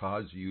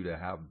cause you to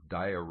have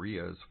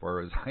diarrhea as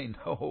far as I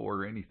know,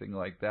 or anything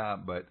like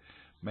that. But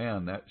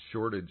man, that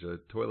shortage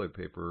of toilet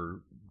paper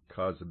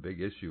caused a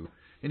big issue.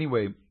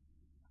 Anyway,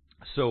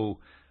 so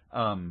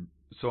I'm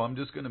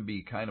just going to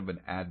be kind of an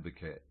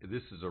advocate.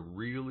 This is a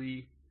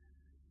really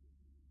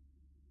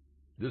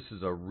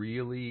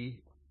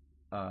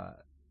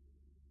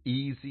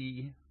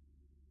easy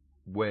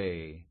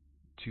way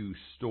to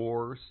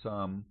store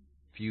some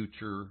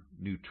future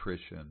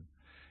nutrition,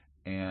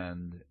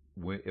 and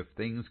if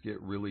things get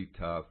really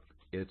tough,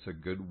 it's a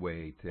good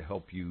way to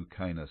help you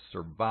kind of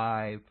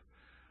survive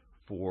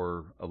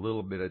for a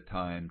little bit of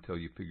time till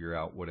you figure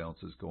out what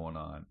else is going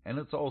on. And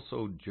it's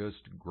also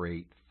just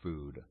great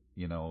food,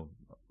 a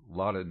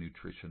lot of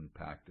nutrition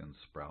packed in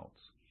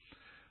sprouts.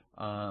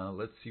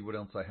 Let's see what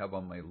else I have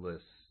on my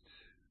list.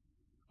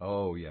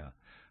 Oh yeah,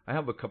 I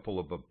have a couple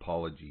of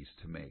apologies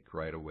to make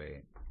right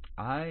away.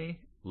 I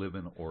live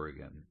in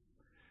Oregon,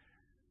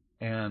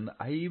 and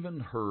I even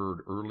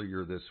heard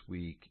earlier this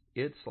week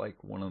it's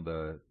like one of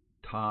the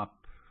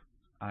top,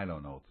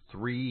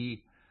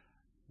 3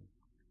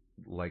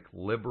 like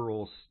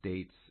liberal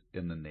states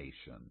in the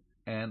nation.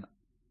 And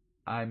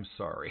I'm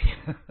sorry.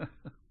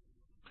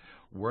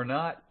 We're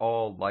not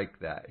all like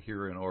that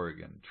here in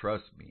Oregon,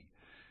 trust me.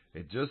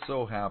 It just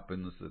so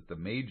happens that the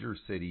major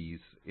cities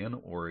in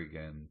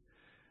Oregon,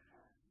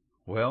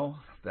 well,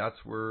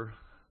 that's where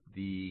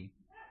the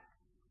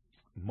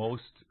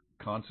most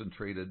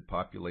concentrated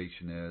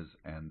population is,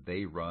 and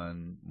they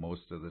run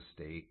most of the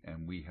state,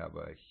 and we have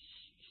a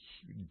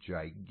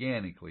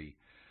gigantically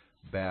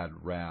bad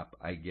rap,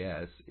 I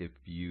guess, if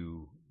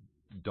you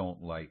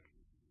don't like,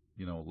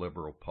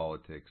 liberal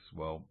politics.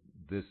 Well,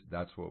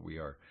 that's what we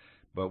are.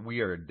 But we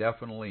are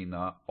definitely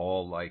not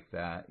all like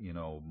that.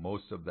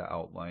 Most of the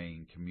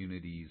outlying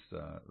communities,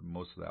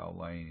 most of the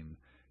outlying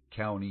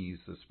counties,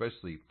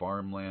 especially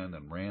farmland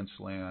and ranch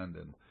land,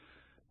 and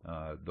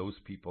those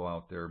people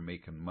out there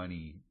making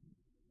money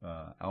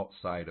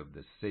outside of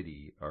the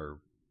city are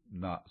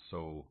not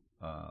so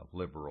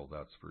liberal,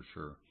 that's for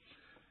sure.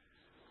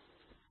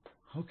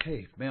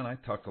 Okay, man, I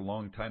talked a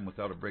long time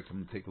without a break. I'm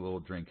going to take a little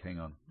drink. Hang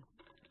on.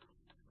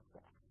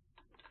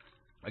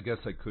 I guess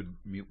I could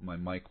mute my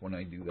mic when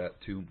I do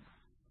that too.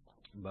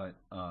 But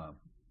I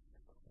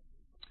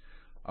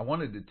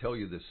wanted to tell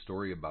you this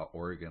story about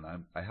Oregon.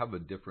 I have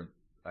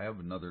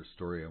another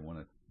story I want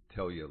to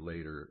tell you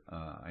later.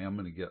 I am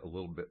going to get a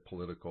little bit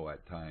political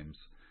at times.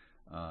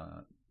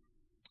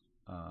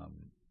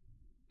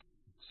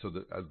 So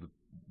the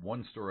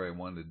one story I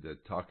wanted to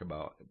talk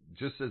about,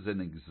 just as an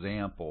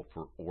example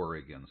for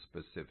Oregon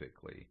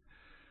specifically.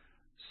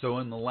 So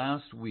in the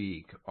last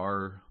week,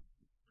 our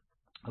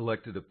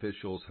elected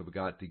officials have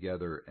got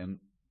together, and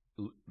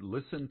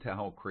listen to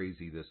how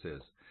crazy this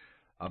is.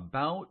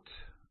 About,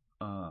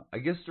 I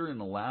guess during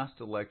the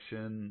last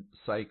election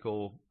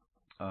cycle,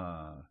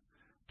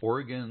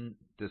 Oregon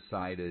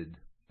decided,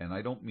 and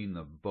I don't mean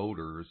the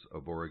voters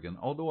of Oregon,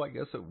 although I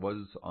guess it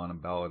was on a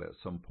ballot at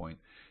some point.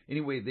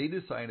 Anyway, they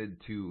decided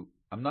to,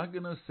 I'm not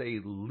going to say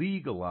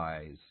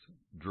legalize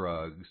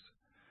drugs,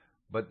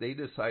 but they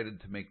decided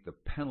to make the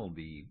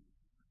penalty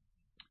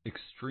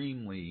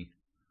extremely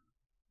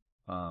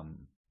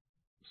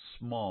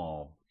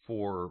small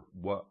for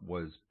what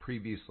was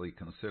previously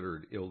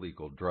considered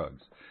illegal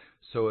drugs.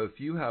 So if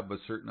you have a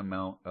certain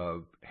amount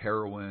of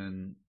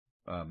heroin,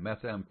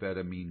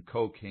 methamphetamine,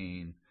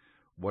 cocaine,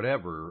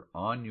 whatever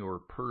on your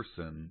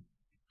person,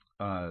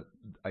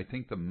 I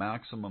think the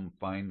maximum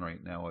fine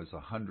right now is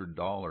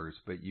 $100,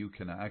 but you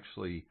can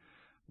actually,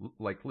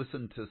 like,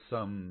 listen to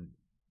some,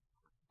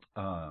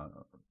 I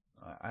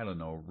don't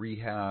know,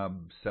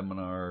 rehab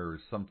seminar or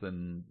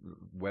something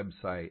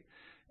website,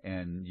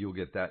 and you'll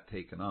get that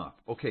taken off.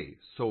 Okay,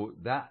 so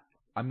that,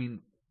 I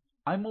mean,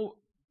 I'm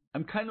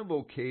kind of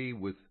okay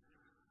with.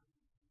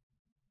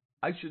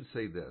 I should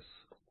say this.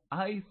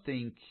 I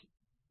think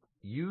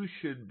you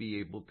should be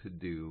able to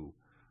do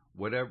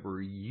whatever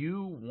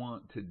you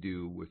want to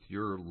do with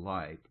your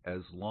life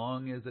as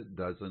long as it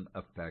doesn't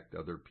affect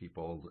other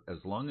people, as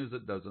long as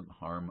it doesn't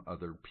harm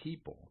other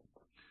people.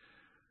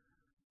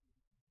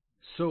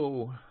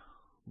 So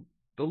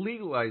the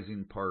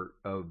legalizing part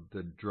of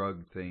the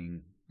drug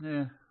thing,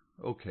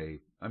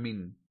 okay. I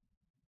mean,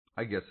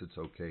 I guess it's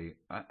okay.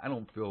 I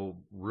don't feel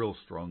real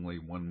strongly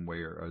one way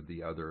or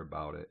the other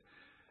about it.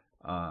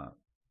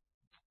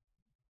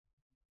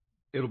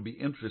 It'll be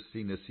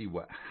interesting to see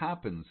what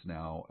happens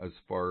now as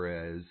far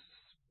as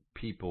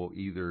people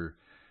either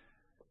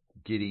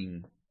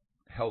getting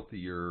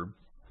healthier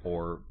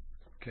or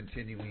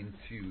continuing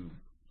to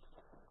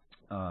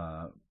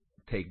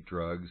take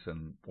drugs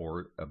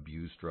or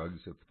abuse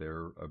drugs if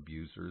they're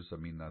abusers. I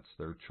mean, that's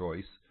their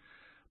choice.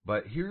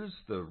 But here's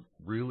the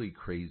really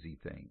crazy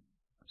thing.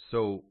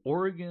 So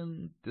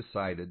Oregon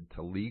decided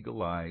to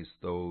legalize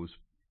those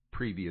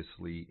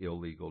previously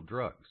illegal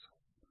drugs.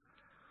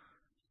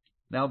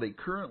 Now, they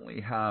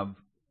currently have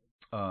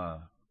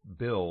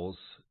bills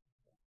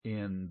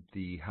in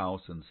the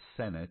House and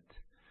Senate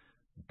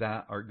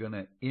that are going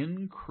to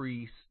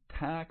increase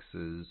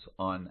taxes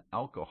on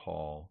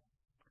alcohol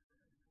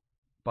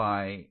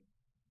by,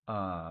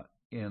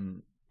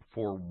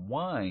 for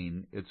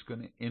wine, it's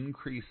going to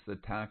increase the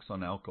tax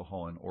on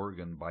alcohol in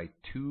Oregon by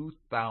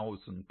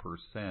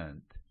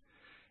 2,000%,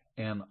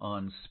 and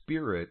on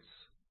spirits,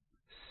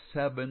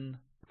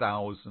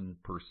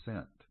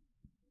 7,000%.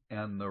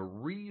 And the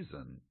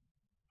reason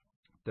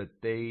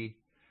that they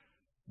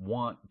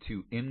want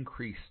to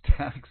increase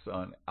tax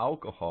on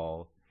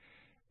alcohol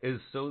is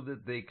so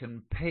that they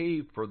can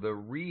pay for the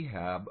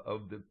rehab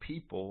of the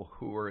people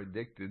who are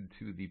addicted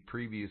to the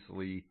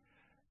previously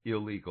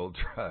illegal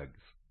drugs.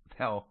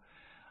 Now,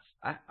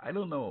 I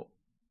don't know.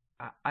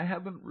 I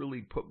haven't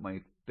really put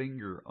my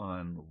finger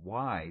on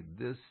why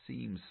this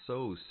seems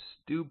so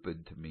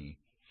stupid to me.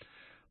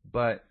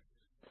 But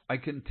I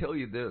can tell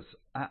you this.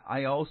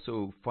 I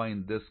also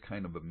find this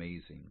kind of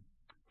amazing.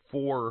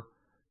 For,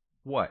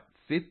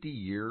 50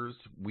 years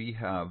we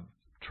have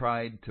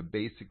tried to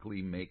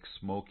basically make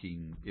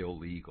smoking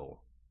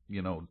illegal.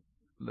 You know,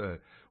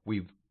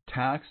 we've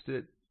taxed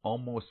it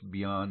almost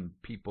beyond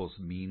people's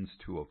means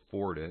to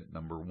afford it,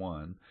 number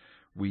one.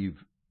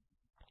 We've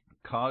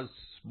caused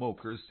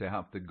smokers to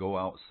have to go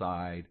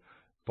outside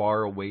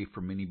far away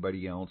from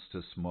anybody else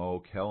to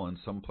smoke. Hell, in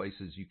some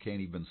places you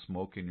can't even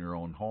smoke in your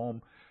own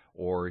home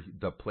or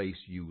the place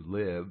you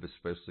live,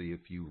 especially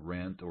if you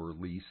rent or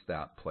lease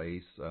that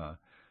place.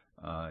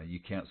 You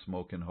can't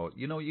smoke in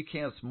you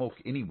can't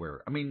smoke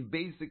anywhere. I mean,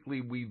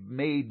 basically we've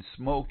made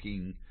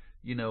smoking,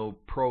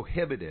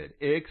 prohibited,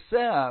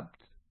 except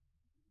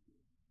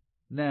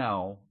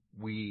now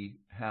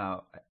we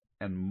have,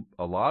 and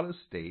a lot of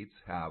states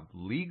have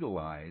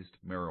legalized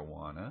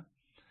marijuana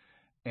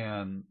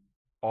and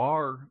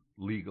are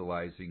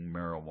legalizing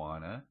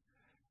marijuana,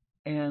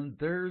 and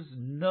there's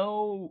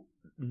no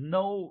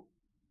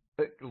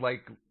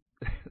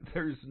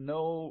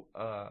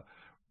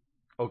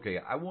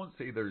I won't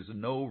say there's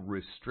no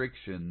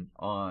restriction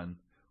on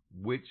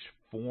which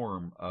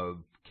form of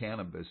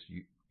cannabis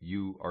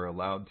you are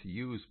allowed to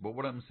use. But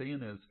what I'm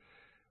saying is,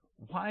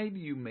 why do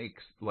you make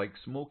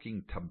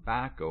smoking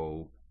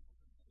tobacco,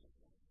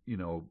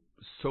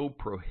 so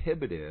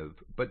prohibitive,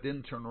 but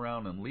then turn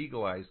around and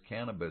legalize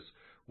cannabis,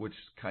 which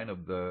is kind of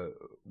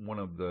one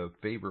of the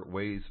favorite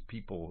ways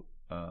people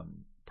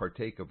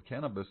partake of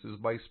cannabis is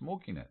by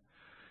smoking it.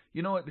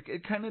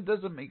 It kind of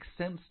doesn't make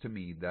sense to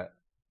me that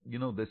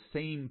the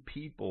same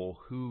people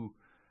who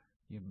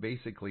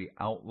basically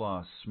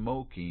outlaw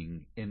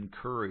smoking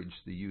encourage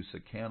the use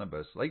of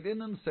cannabis. Like, they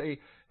didn't say,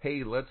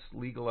 hey, let's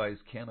legalize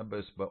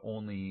cannabis, but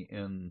only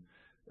in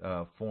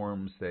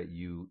forms that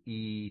you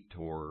eat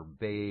or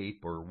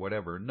vape or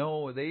whatever.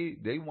 No,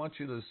 they want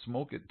you to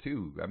smoke it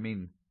too. I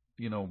mean,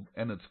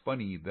 and it's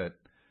funny that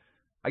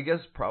I guess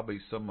probably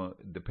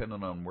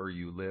depending on where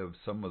you live,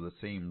 some of the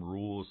same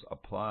rules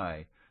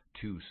apply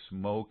to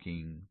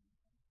smoking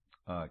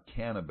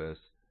cannabis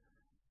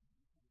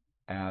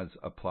as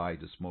apply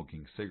to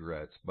smoking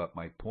cigarettes. But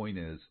my point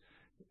is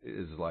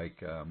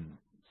like,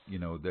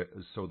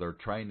 so they're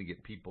trying to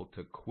get people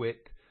to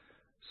quit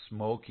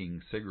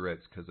smoking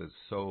cigarettes because it's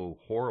so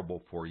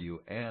horrible for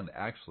you, and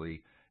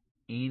actually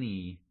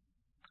any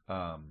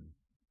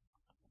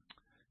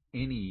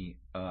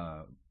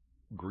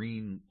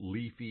green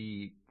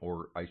leafy,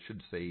 or I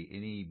should say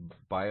any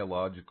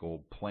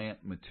biological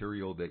plant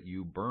material that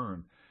you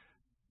burn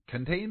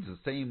contains the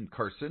same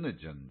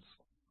carcinogens,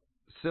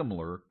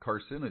 similar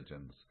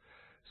carcinogens.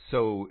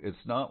 So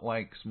it's not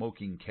like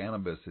smoking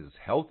cannabis is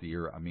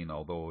healthier. I mean,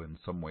 although in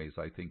some ways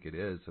I think it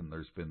is, and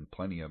there's been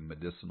plenty of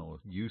medicinal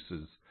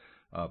uses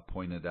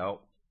pointed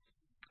out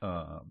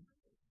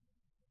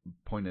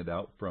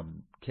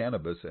from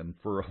cannabis, and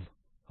for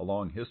a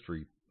long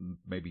history,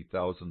 maybe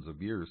thousands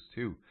of years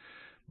too.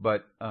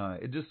 But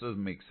it just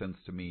doesn't make sense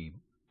to me.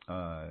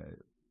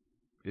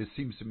 It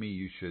seems to me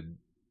you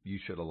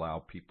should allow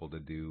people to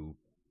do,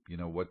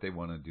 what they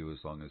want to do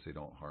as long as they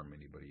don't harm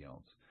anybody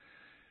else.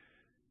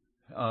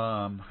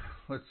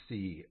 Let's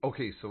see.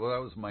 Okay, so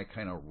that was my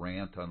kind of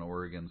rant on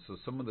Oregon. So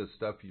some of the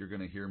stuff you're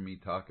going to hear me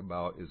talk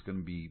about is going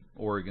to be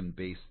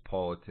Oregon-based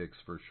politics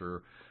for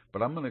sure.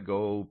 But I'm going to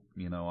go,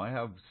 I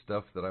have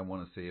stuff that I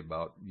want to say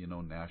about,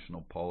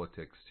 national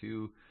politics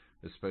too,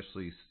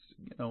 especially,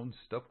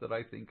 stuff that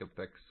I think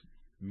affects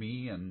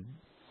me and,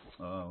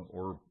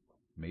 or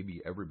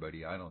maybe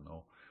everybody, I don't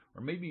know.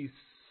 Or maybe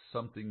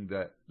some things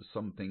that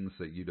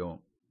you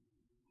don't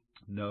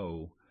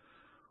know,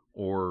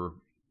 or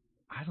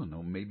I don't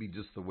know, maybe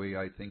just the way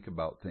I think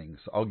about things.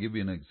 I'll give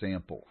you an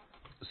example.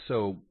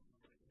 So,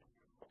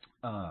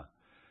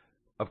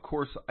 of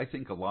course, I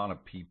think a lot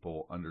of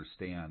people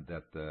understand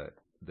that the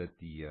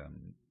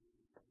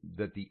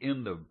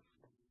end of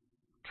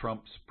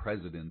Trump's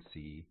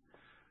presidency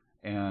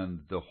and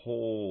the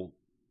whole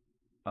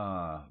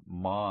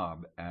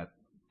mob at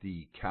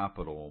the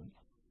Capitol,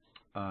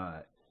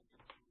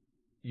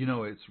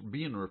 it's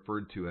being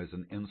referred to as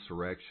an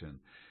insurrection.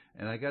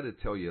 And I got to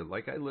tell you,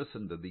 I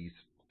listen to these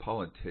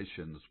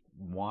politicians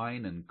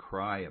whine and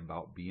cry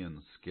about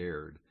being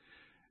scared,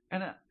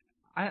 and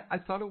I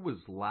thought it was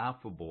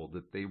laughable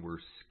that they were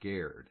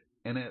scared,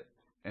 and it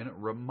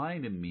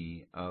reminded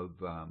me of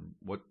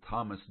what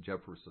Thomas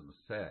Jefferson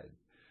said,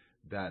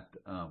 that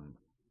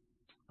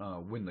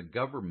when the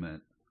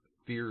government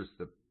fears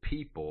the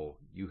people,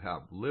 you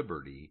have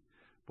liberty,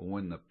 but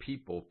when the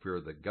people fear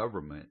the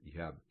government,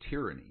 you have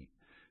tyranny.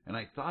 And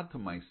I thought to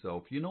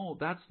myself,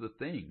 that's the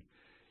thing.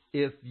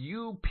 If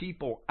you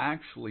people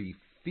actually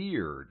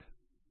feared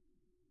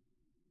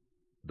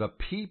the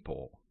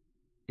people,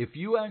 if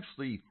you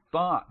actually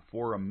thought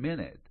for a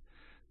minute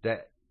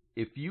that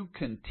if you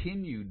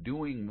continue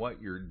doing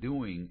what you're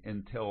doing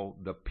until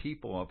the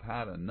people have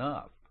had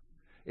enough,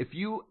 if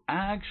you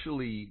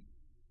actually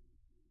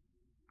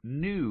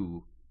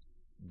knew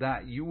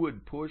that you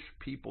would push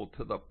people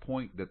to the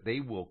point that they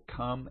will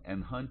come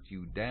and hunt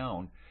you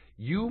down,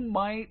 you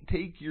might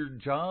take your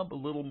job a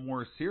little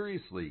more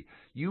seriously.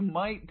 You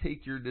might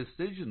take your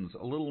decisions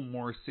a little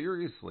more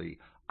seriously.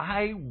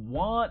 I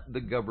want the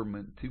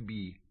government to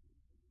be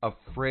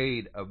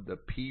afraid of the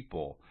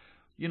people.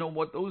 You know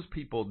what those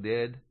people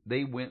did?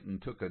 They went and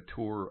took a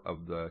tour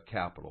of the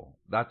Capitol.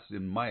 That's,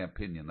 in my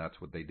opinion, that's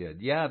what they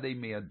did. Yeah, they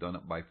may have done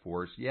it by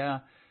force.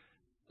 Yeah,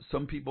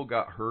 some people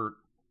got hurt.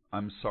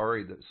 I'm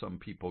sorry that some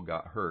people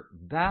got hurt.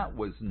 That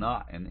was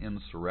not an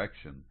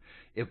insurrection.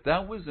 If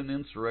that was an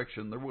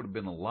insurrection, there would have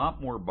been a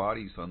lot more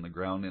bodies on the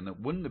ground, and it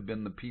wouldn't have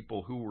been the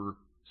people who were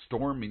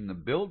storming the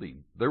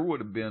building. There would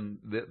have been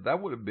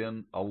that would have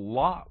been a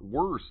lot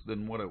worse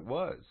than what it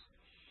was.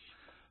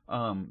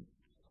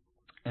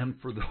 And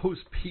for those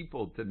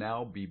people to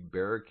now be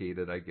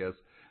barricaded, I guess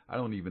I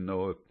don't even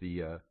know if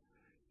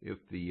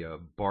the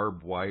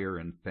barbed wire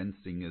and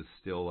fencing is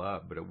still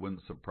up, but it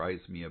wouldn't surprise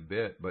me a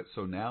bit. But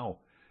so now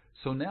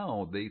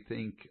they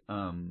think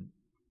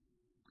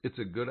it's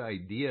a good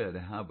idea to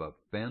have a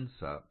fence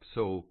up.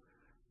 So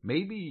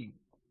maybe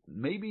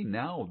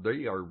now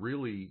they are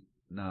really,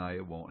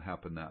 it won't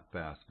happen that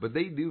fast. But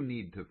they do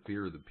need to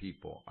fear the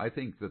people. I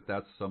think that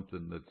that's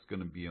something that's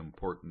going to be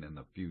important in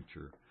the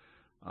future.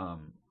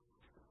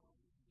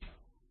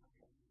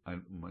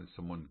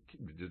 Someone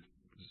just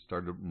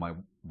started, my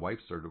wife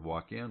started to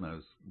walk in. I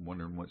was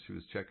wondering what she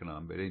was checking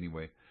on. But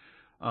anyway,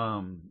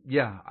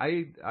 yeah,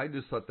 I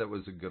just thought that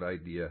was a good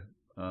idea.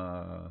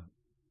 I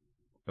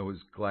was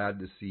glad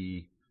to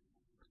see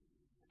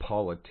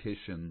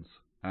politicians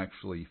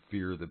actually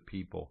fear the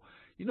people.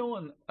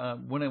 When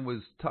I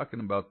was talking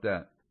about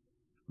that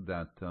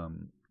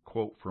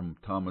quote from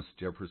Thomas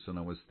Jefferson,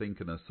 I was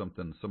thinking of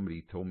something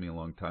somebody told me a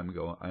long time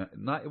ago.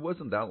 It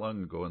wasn't that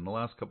long ago. In the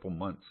last couple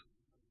months,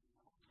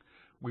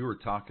 we were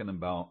talking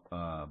about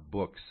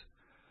books,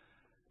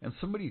 and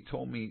somebody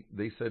told me,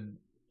 they said,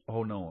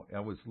 oh no, I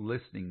was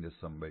listening to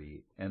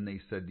somebody, and they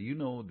said, do you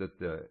know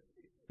that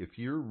if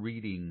you're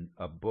reading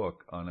a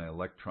book on an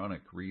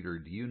electronic reader,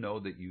 do you know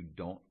that you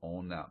don't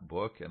own that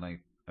book? And I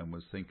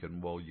was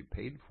thinking, well, you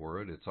paid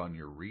for it, it's on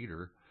your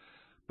reader.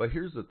 But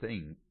here's the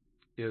thing,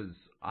 is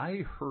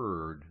I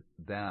heard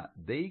that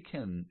they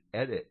can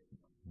edit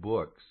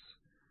books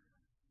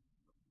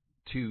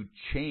to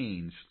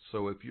change.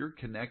 So if you're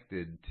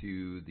connected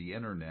to the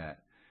internet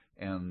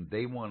and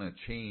they want to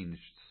change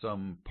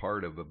some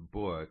part of a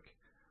book,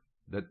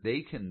 that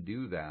they can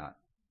do that,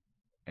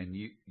 and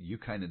you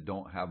kind of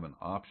don't have an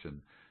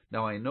option.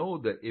 Now, I know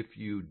that if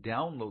you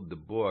download the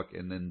book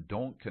and then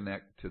don't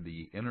connect to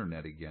the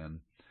internet again,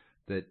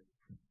 that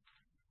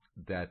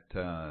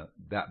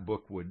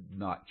book would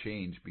not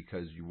change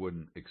because you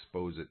wouldn't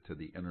expose it to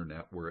the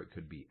internet where it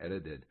could be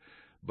edited.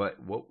 But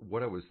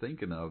what I was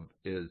thinking of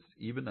is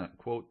even that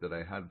quote that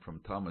I had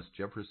from Thomas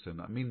Jefferson.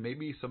 I mean,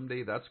 maybe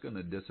someday that's going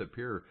to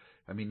disappear.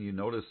 I mean, you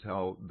notice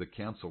how the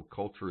cancel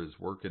culture is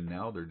working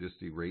now. They're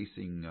just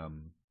erasing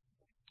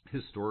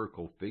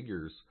historical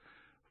figures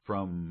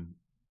from,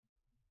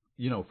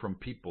 from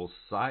people's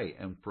sight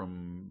and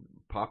from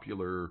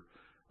popular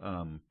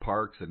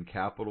parks and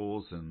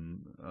capitals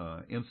and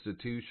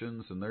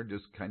institutions, and they're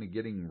just kind of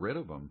getting rid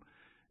of them.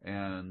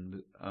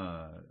 And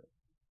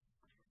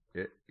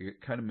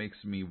it kind of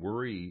makes me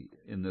worry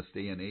in this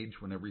day and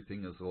age when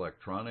everything is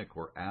electronic,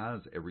 or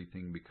as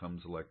everything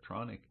becomes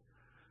electronic.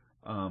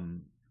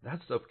 That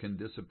stuff can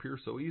disappear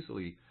so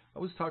easily. I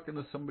was talking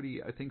to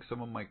somebody, I think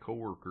some of my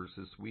coworkers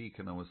this week,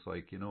 and I was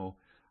like,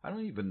 I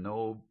don't even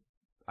know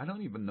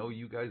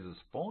you guys'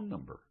 phone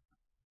number.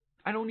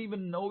 I don't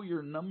even know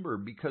your number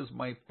because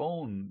my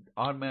phone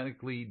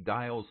automatically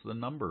dials the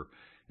number.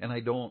 And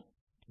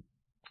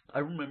I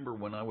remember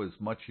when I was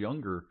much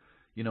younger,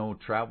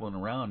 traveling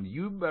around,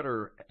 you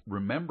better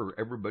remember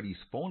everybody's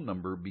phone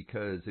number,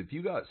 because if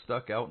you got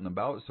stuck out and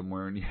about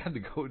somewhere and you had to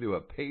go to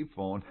a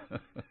payphone,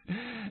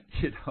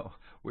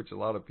 which a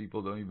lot of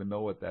people don't even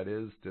know what that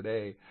is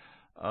today,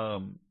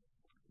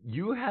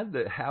 you had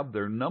to have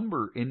their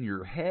number in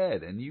your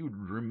head, and you'd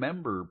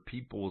remember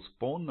people's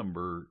phone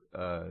number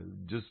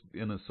just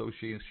in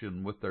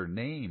association with their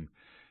name.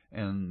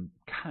 And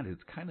God,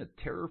 it's kind of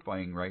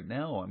terrifying right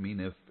now. I mean,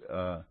 if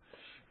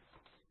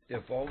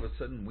all of a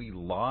sudden we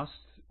lost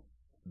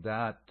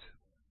that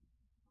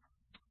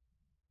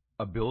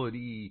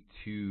ability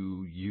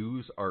to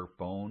use our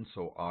phone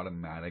so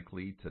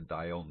automatically to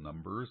dial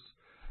numbers,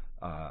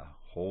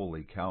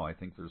 holy cow, I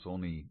think there's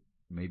only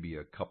maybe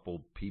a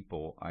couple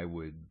people I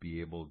would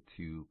be able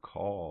to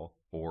call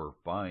or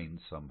find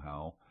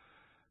somehow,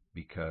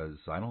 because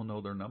I don't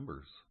know their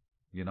numbers.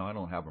 I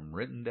don't have them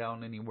written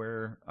down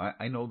anywhere.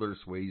 I know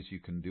there's ways you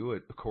can do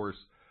it. Of course,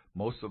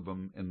 most of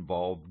them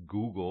involve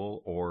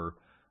Google or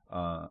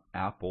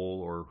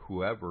Apple or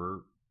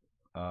whoever.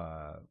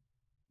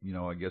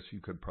 I guess you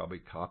could probably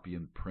copy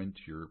and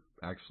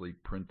actually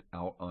print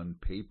out on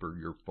paper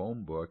your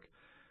phone book,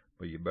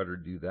 but you better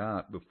do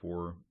that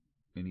before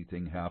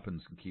anything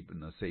happens, and keep it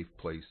in a safe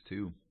place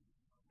too.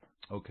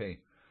 Okay,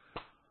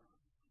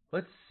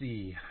 let's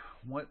see.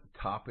 What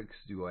topics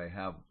do I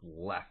have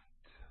left?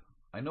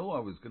 I know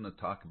I was going to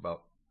talk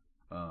about,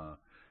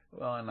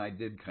 and I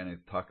did kind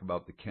of talk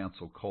about the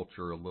cancel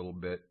culture a little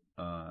bit,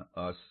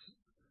 us,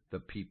 the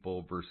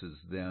people versus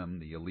them,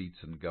 the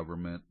elites in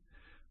government.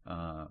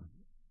 I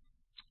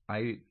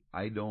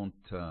don't,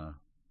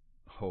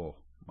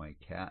 my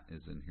cat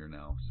is in here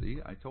now. See,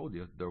 I told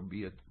you there'll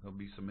be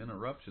some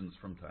interruptions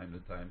from time to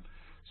time.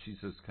 She's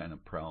just kind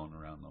of prowling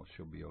around though.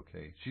 She'll be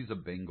okay. She's a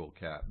Bengal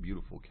cat,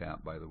 beautiful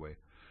cat, by the way.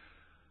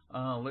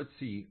 Let's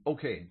see.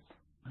 Okay,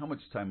 how much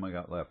time I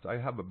got left? I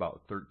have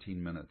about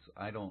 13 minutes.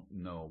 I don't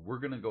know. We're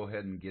gonna go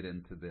ahead and get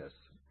into this.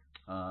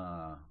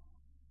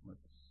 Let's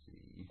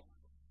see.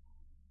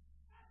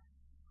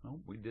 Oh,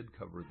 we did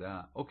cover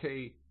that.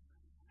 Okay.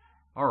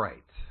 All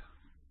right.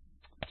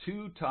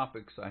 2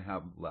 topics I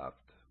have left.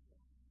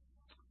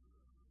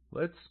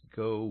 Let's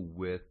go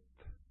with,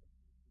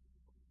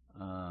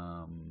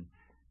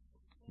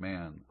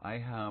 I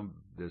have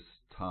this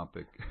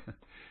topic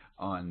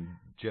on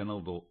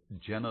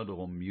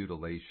genital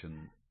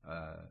mutilation.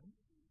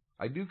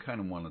 I do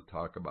kind of want to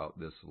talk about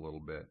this a little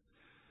bit.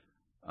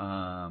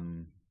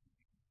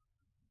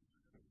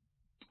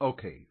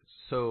 Okay,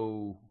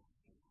 so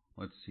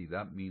let's see.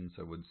 That means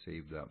I would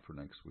save that for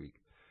next week.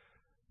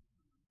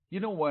 You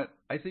know what?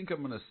 I think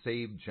I'm going to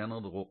save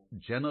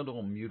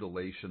genital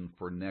mutilation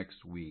for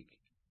next week,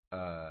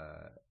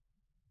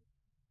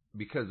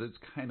 because it's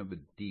kind of a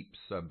deep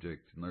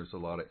subject and there's a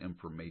lot of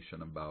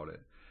information about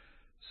it.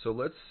 So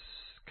let's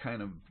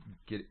kind of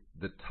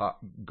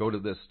go to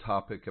this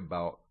topic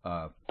about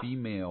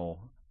female,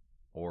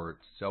 or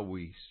shall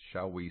we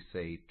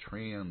say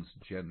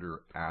transgender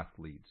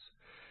athletes.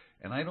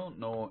 And I don't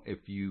know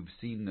if you've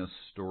seen this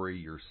story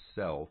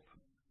yourself.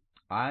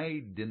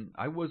 I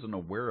wasn't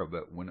aware of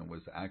it when it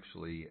was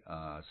actually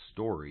a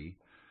story,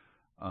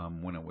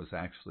 when it was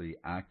actually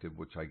active,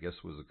 which I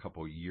guess was a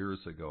couple years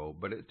ago.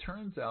 But it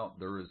turns out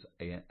there is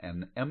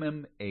an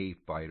MMA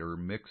fighter,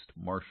 mixed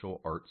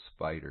martial arts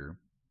fighter,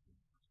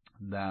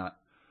 that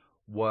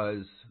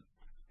was,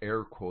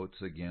 air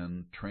quotes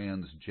again,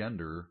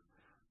 transgender.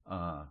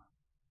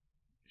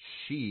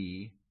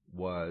 She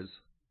was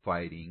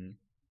fighting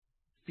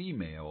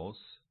females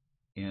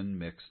in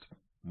mixed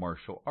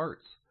martial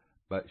arts,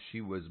 but she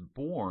was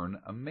born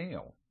a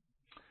male.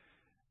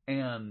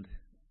 And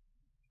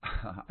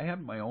I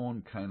had my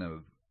own kind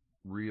of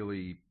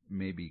really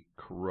maybe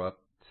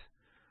corrupt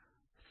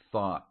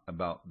thought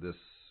about this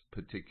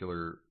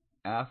particular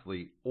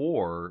athlete,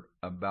 or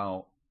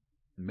about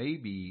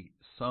maybe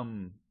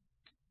some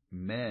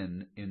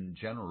men in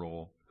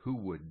general who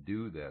would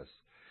do this.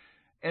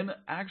 And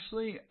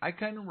actually, I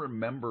kind of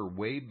remember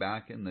way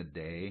back in the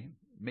day,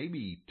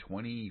 maybe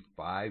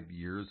 25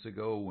 years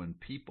ago, when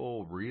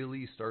people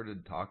really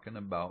started talking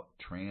about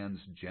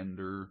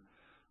transgender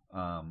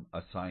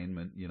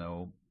assignment,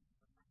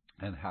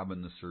 and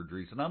having the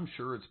surgeries. And I'm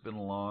sure it's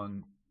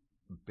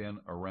been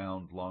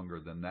around longer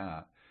than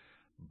that.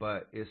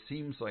 But it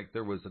seems like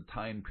there was a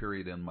time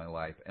period in my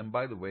life. And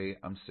by the way,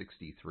 I'm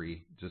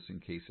 63, just in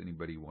case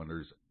anybody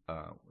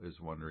is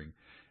wondering.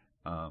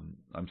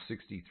 I'm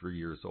 63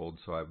 years old,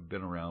 so I've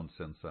been around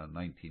since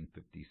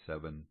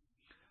 1957.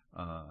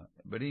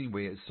 But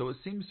anyway, so it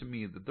seems to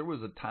me that there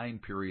was a time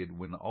period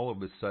when all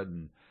of a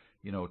sudden,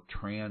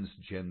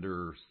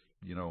 transgender,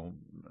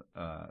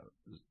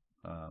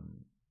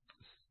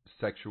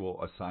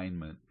 sexual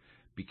assignment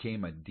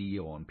became a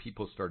deal, and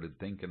people started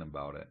thinking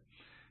about it.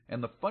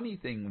 And the funny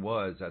thing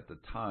was, at the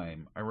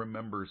time, I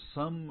remember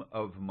some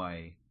of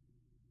my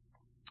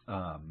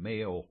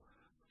male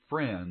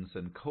friends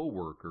and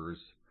coworkers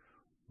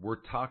were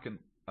talking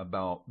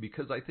about,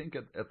 because I think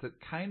at the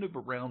kind of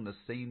around the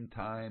same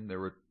time there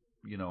were,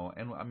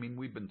 and I mean,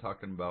 we've been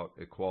talking about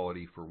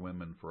equality for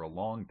women for a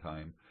long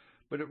time,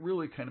 but it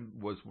really kind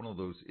of was one of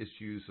those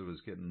issues that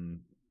was getting,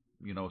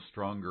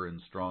 stronger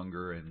and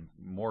stronger and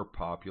more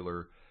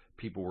popular.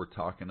 People were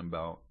talking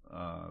about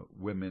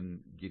women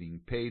getting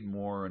paid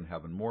more and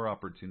having more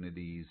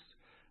opportunities,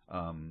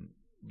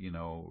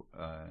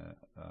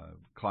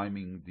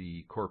 climbing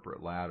the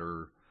corporate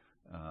ladder,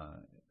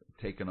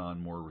 taking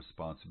on more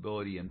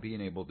responsibility, and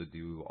being able to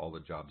do all the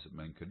jobs that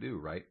men could do,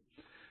 right?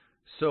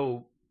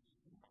 So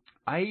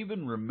I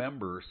even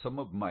remember some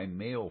of my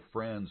male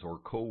friends or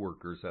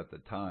coworkers at the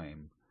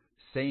time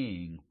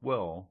saying,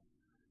 well,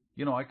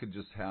 I could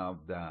just have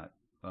that,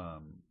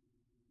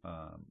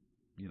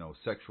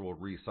 sexual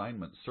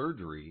reassignment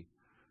surgery,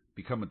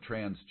 become a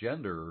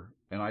transgender,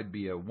 and I'd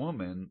be a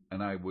woman,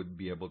 and I would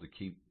be able to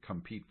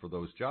compete for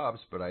those jobs,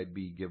 but I'd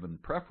be given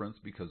preference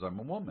because I'm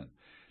a woman.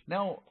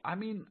 Now, I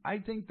mean, I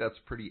think that's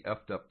pretty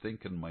effed up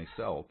thinking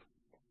myself.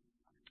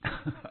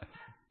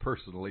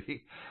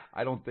 Personally,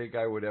 I don't think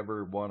I would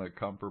ever want to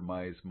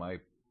compromise my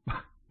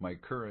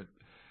current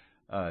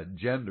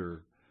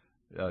gender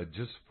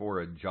just for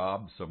a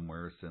job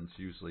somewhere, since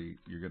usually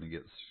you're going to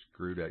get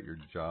screwed at your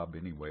job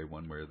anyway,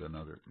 one way or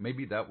another.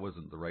 Maybe that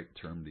wasn't the right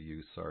term to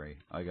use. Sorry,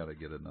 I got to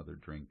get another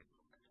drink.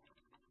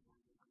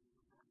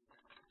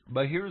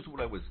 But here's what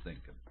I was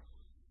thinking.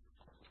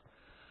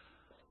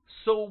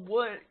 So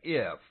what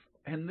if,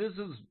 and this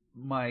is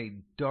my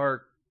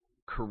dark,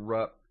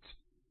 corrupt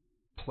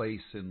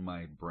place in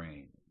my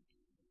brain.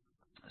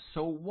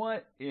 So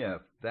what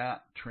if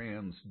that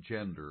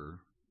transgender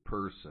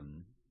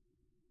person,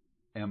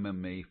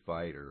 MMA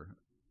fighter,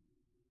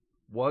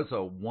 was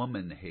a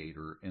woman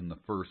hater in the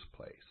first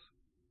place?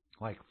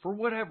 Like, for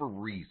whatever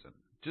reason,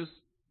 just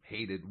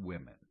hated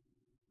women.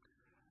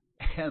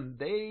 And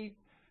they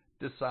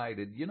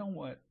decided, you know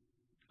what?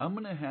 I'm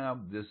going to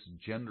have this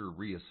gender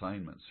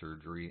reassignment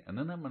surgery, and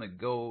then I'm going to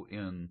go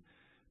in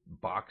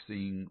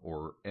boxing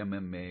or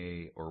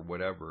MMA or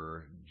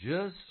whatever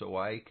just so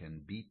I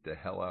can beat the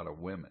hell out of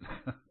women.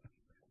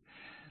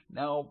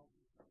 Now,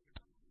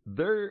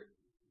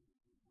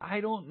 I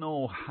don't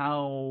know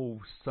how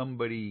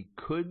somebody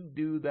could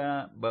do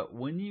that, but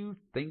when you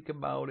think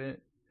about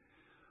it,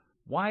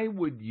 why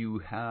would you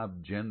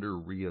have gender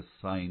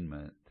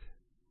reassignment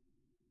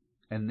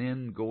and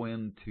then go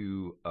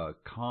into a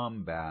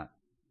combat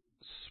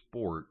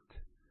sport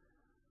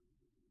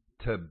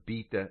to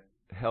beat the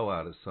hell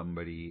out of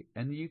somebody?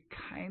 And you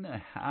kind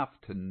of have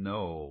to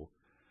know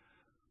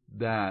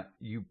that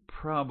you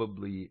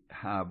probably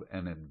have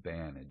an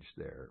advantage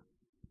there.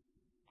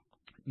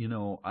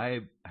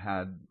 I've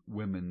had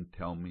women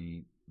tell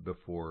me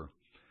before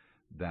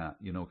that,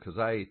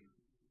 because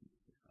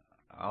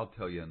I'll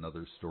tell you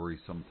another story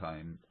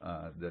sometime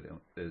that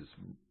is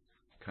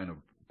kind of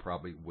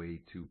probably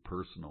way too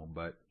personal,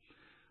 but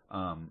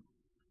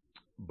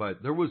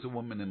there was a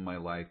woman in my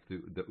life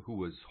who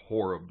was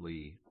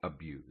horribly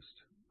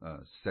abused,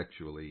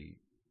 sexually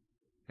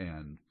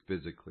and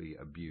physically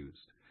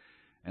abused.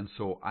 And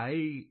so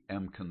I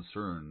am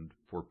concerned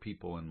for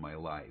people in my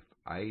life.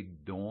 I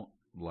don't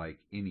like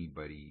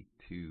anybody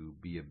to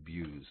be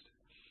abused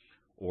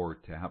or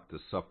to have to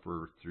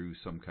suffer through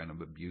some kind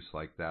of abuse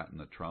like that and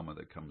the trauma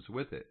that comes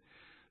with it.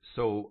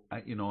 So,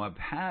 I've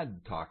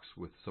had talks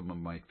with some of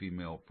my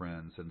female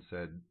friends and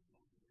said,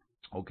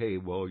 okay,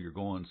 well, you're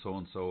going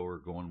so-and-so or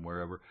going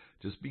wherever.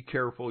 Just be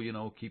careful,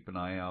 keep an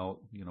eye out,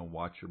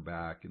 watch your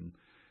back. And,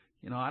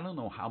 I don't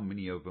know how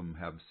many of them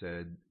have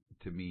said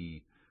to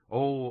me,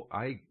 oh,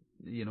 I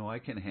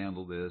can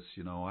handle this,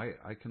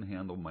 I can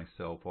handle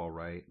myself all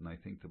right. And I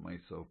think to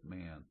myself,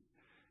 man,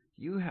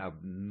 you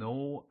have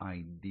no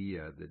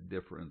idea the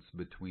difference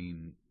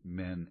between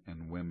men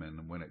and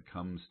women when it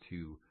comes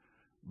to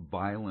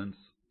violence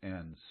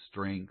and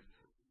strength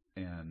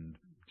and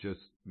just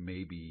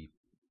maybe,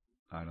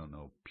 I don't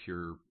know,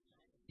 pure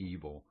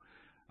evil.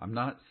 I'm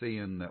not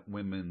saying that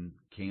women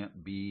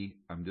can't be.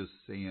 I'm just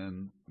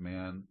saying,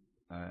 man,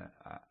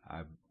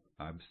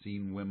 I've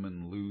seen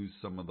women lose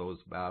some of those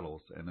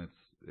battles, and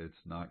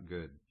it's not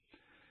good.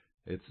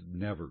 It's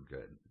never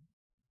good.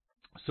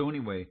 So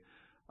anyway,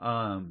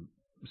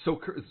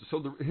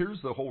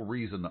 Here's the whole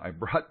reason I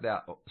brought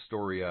that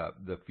story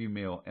up. The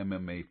female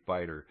MMA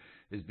fighter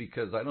is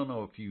because I don't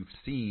know if you've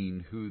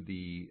seen who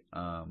the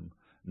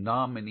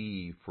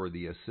nominee for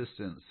the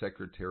Assistant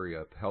Secretary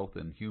of Health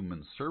and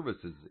Human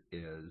Services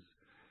is.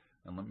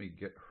 And let me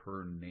get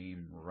her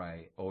name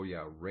right. Oh,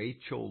 yeah,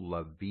 Rachel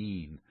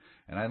Levine.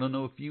 And I don't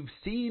know if you've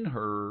seen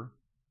her.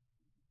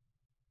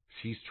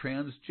 She's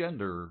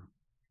transgender.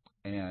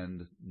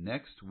 And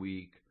next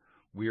week,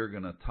 we are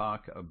going to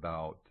talk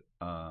about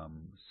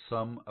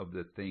some of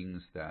the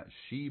things that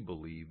she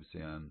believes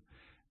in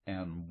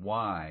and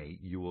why.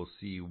 You will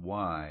see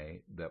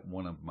why that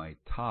one of my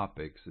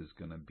topics is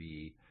going to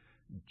be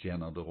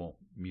genital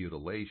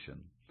mutilation.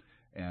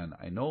 And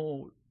I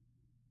know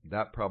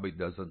that probably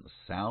doesn't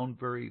sound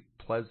very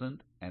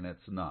pleasant, and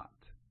it's not.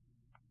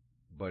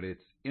 But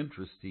it's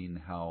interesting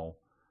how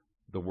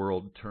the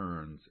world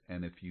turns,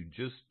 and if you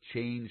just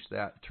change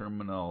that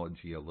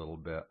terminology a little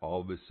bit, all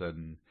of a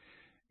sudden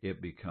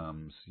it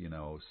becomes,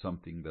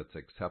 something that's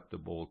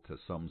acceptable to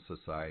some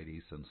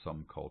societies and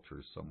some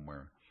cultures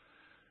somewhere.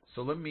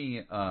 So let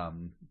me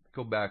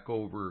go back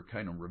over,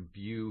 kind of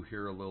review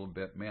here a little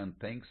bit. Man,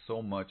 thanks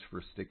so much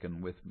for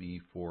sticking with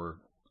me for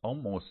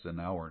almost an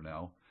hour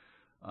now.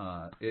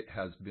 It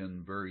has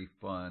been very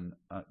fun.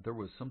 There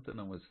was something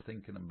I was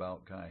thinking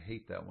about. God, I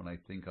hate that when I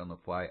think on the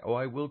fly. Oh,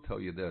 I will tell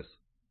you this.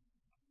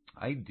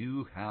 I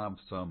do have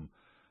some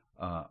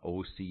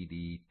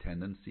OCD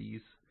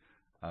tendencies,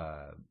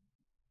 and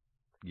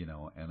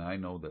I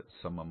know that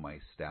some of my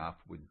staff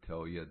would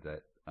tell you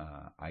that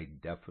I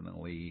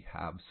definitely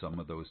have some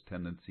of those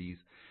tendencies,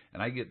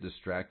 and I get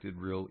distracted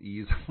real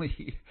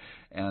easily.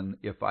 And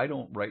if I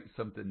don't write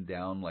something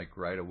down like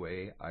right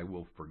away, I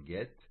will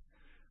forget.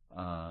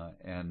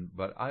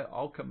 But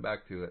I'll come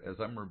back to it as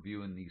I'm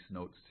reviewing these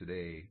notes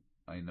today.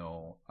 I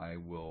know I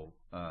will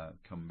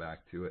come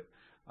back to it.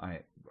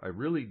 I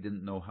really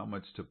didn't know how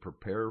much to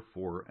prepare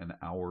for an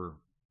hour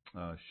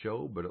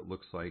show, but it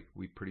looks like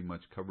we pretty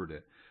much covered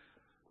it.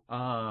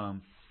 Let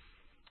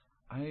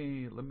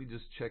me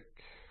just check.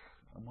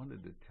 I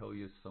wanted to tell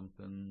you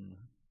something.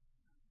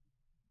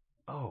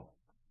 Oh,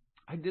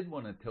 I did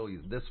want to tell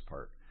you this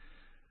part.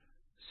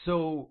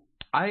 So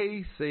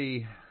I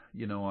say,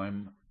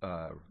 I'm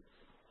a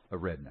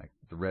redneck,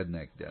 the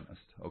redneck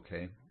dentist,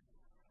 okay?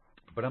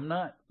 But I'm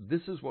not.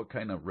 This is what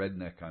kind of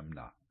redneck I'm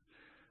not.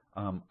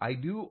 I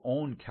do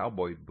own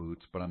cowboy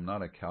boots, but I'm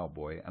not a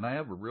cowboy. And I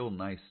have a real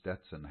nice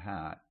Stetson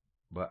hat,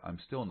 but I'm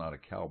still not a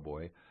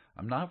cowboy.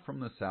 I'm not from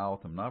the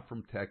South. I'm not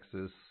from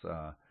Texas.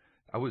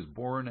 I was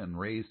born and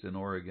raised in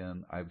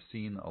Oregon. I've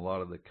seen a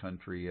lot of the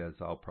country, as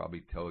I'll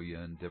probably tell you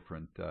in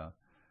different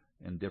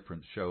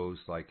shows,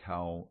 like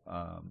how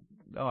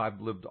I've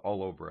lived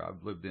all over.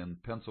 I've lived in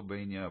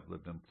Pennsylvania. I've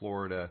lived in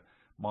Florida,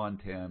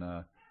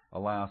 Montana,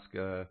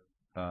 Alaska.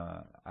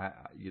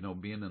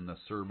 Being in the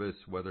service,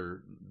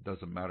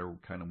 doesn't matter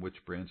kind of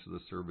which branch of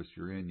the service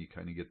you're in, you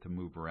kind of get to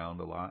move around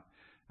a lot.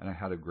 And I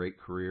had a great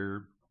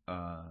career,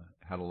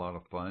 had a lot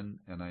of fun,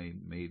 and I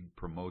made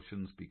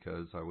promotions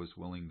because I was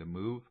willing to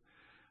move.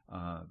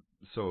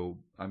 So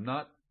I'm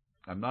not,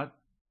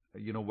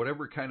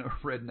 whatever kind of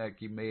redneck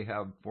you may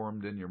have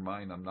formed in your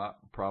mind, I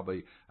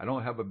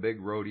don't have a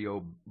big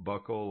rodeo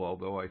buckle,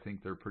 although I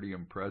think they're pretty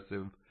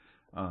impressive.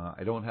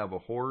 I don't have a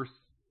horse.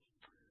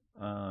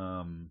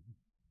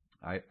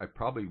 I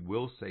probably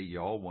will say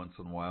y'all once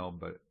in a while,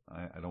 but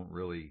I don't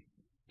really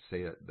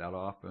say it that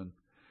often.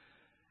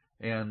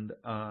 And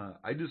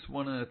I just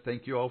want to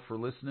thank you all for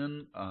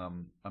listening.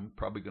 I'm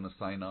probably going to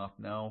sign off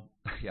now.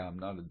 Yeah, I'm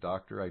not a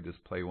doctor. I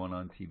just play one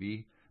on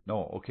TV.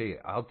 No, okay,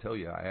 I'll tell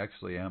you, I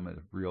actually am a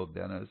real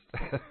dentist.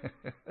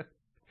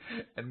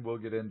 And we'll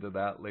get into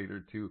that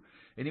later, too.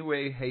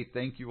 Anyway, hey,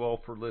 thank you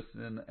all for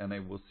listening, and I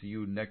will see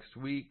you next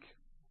week.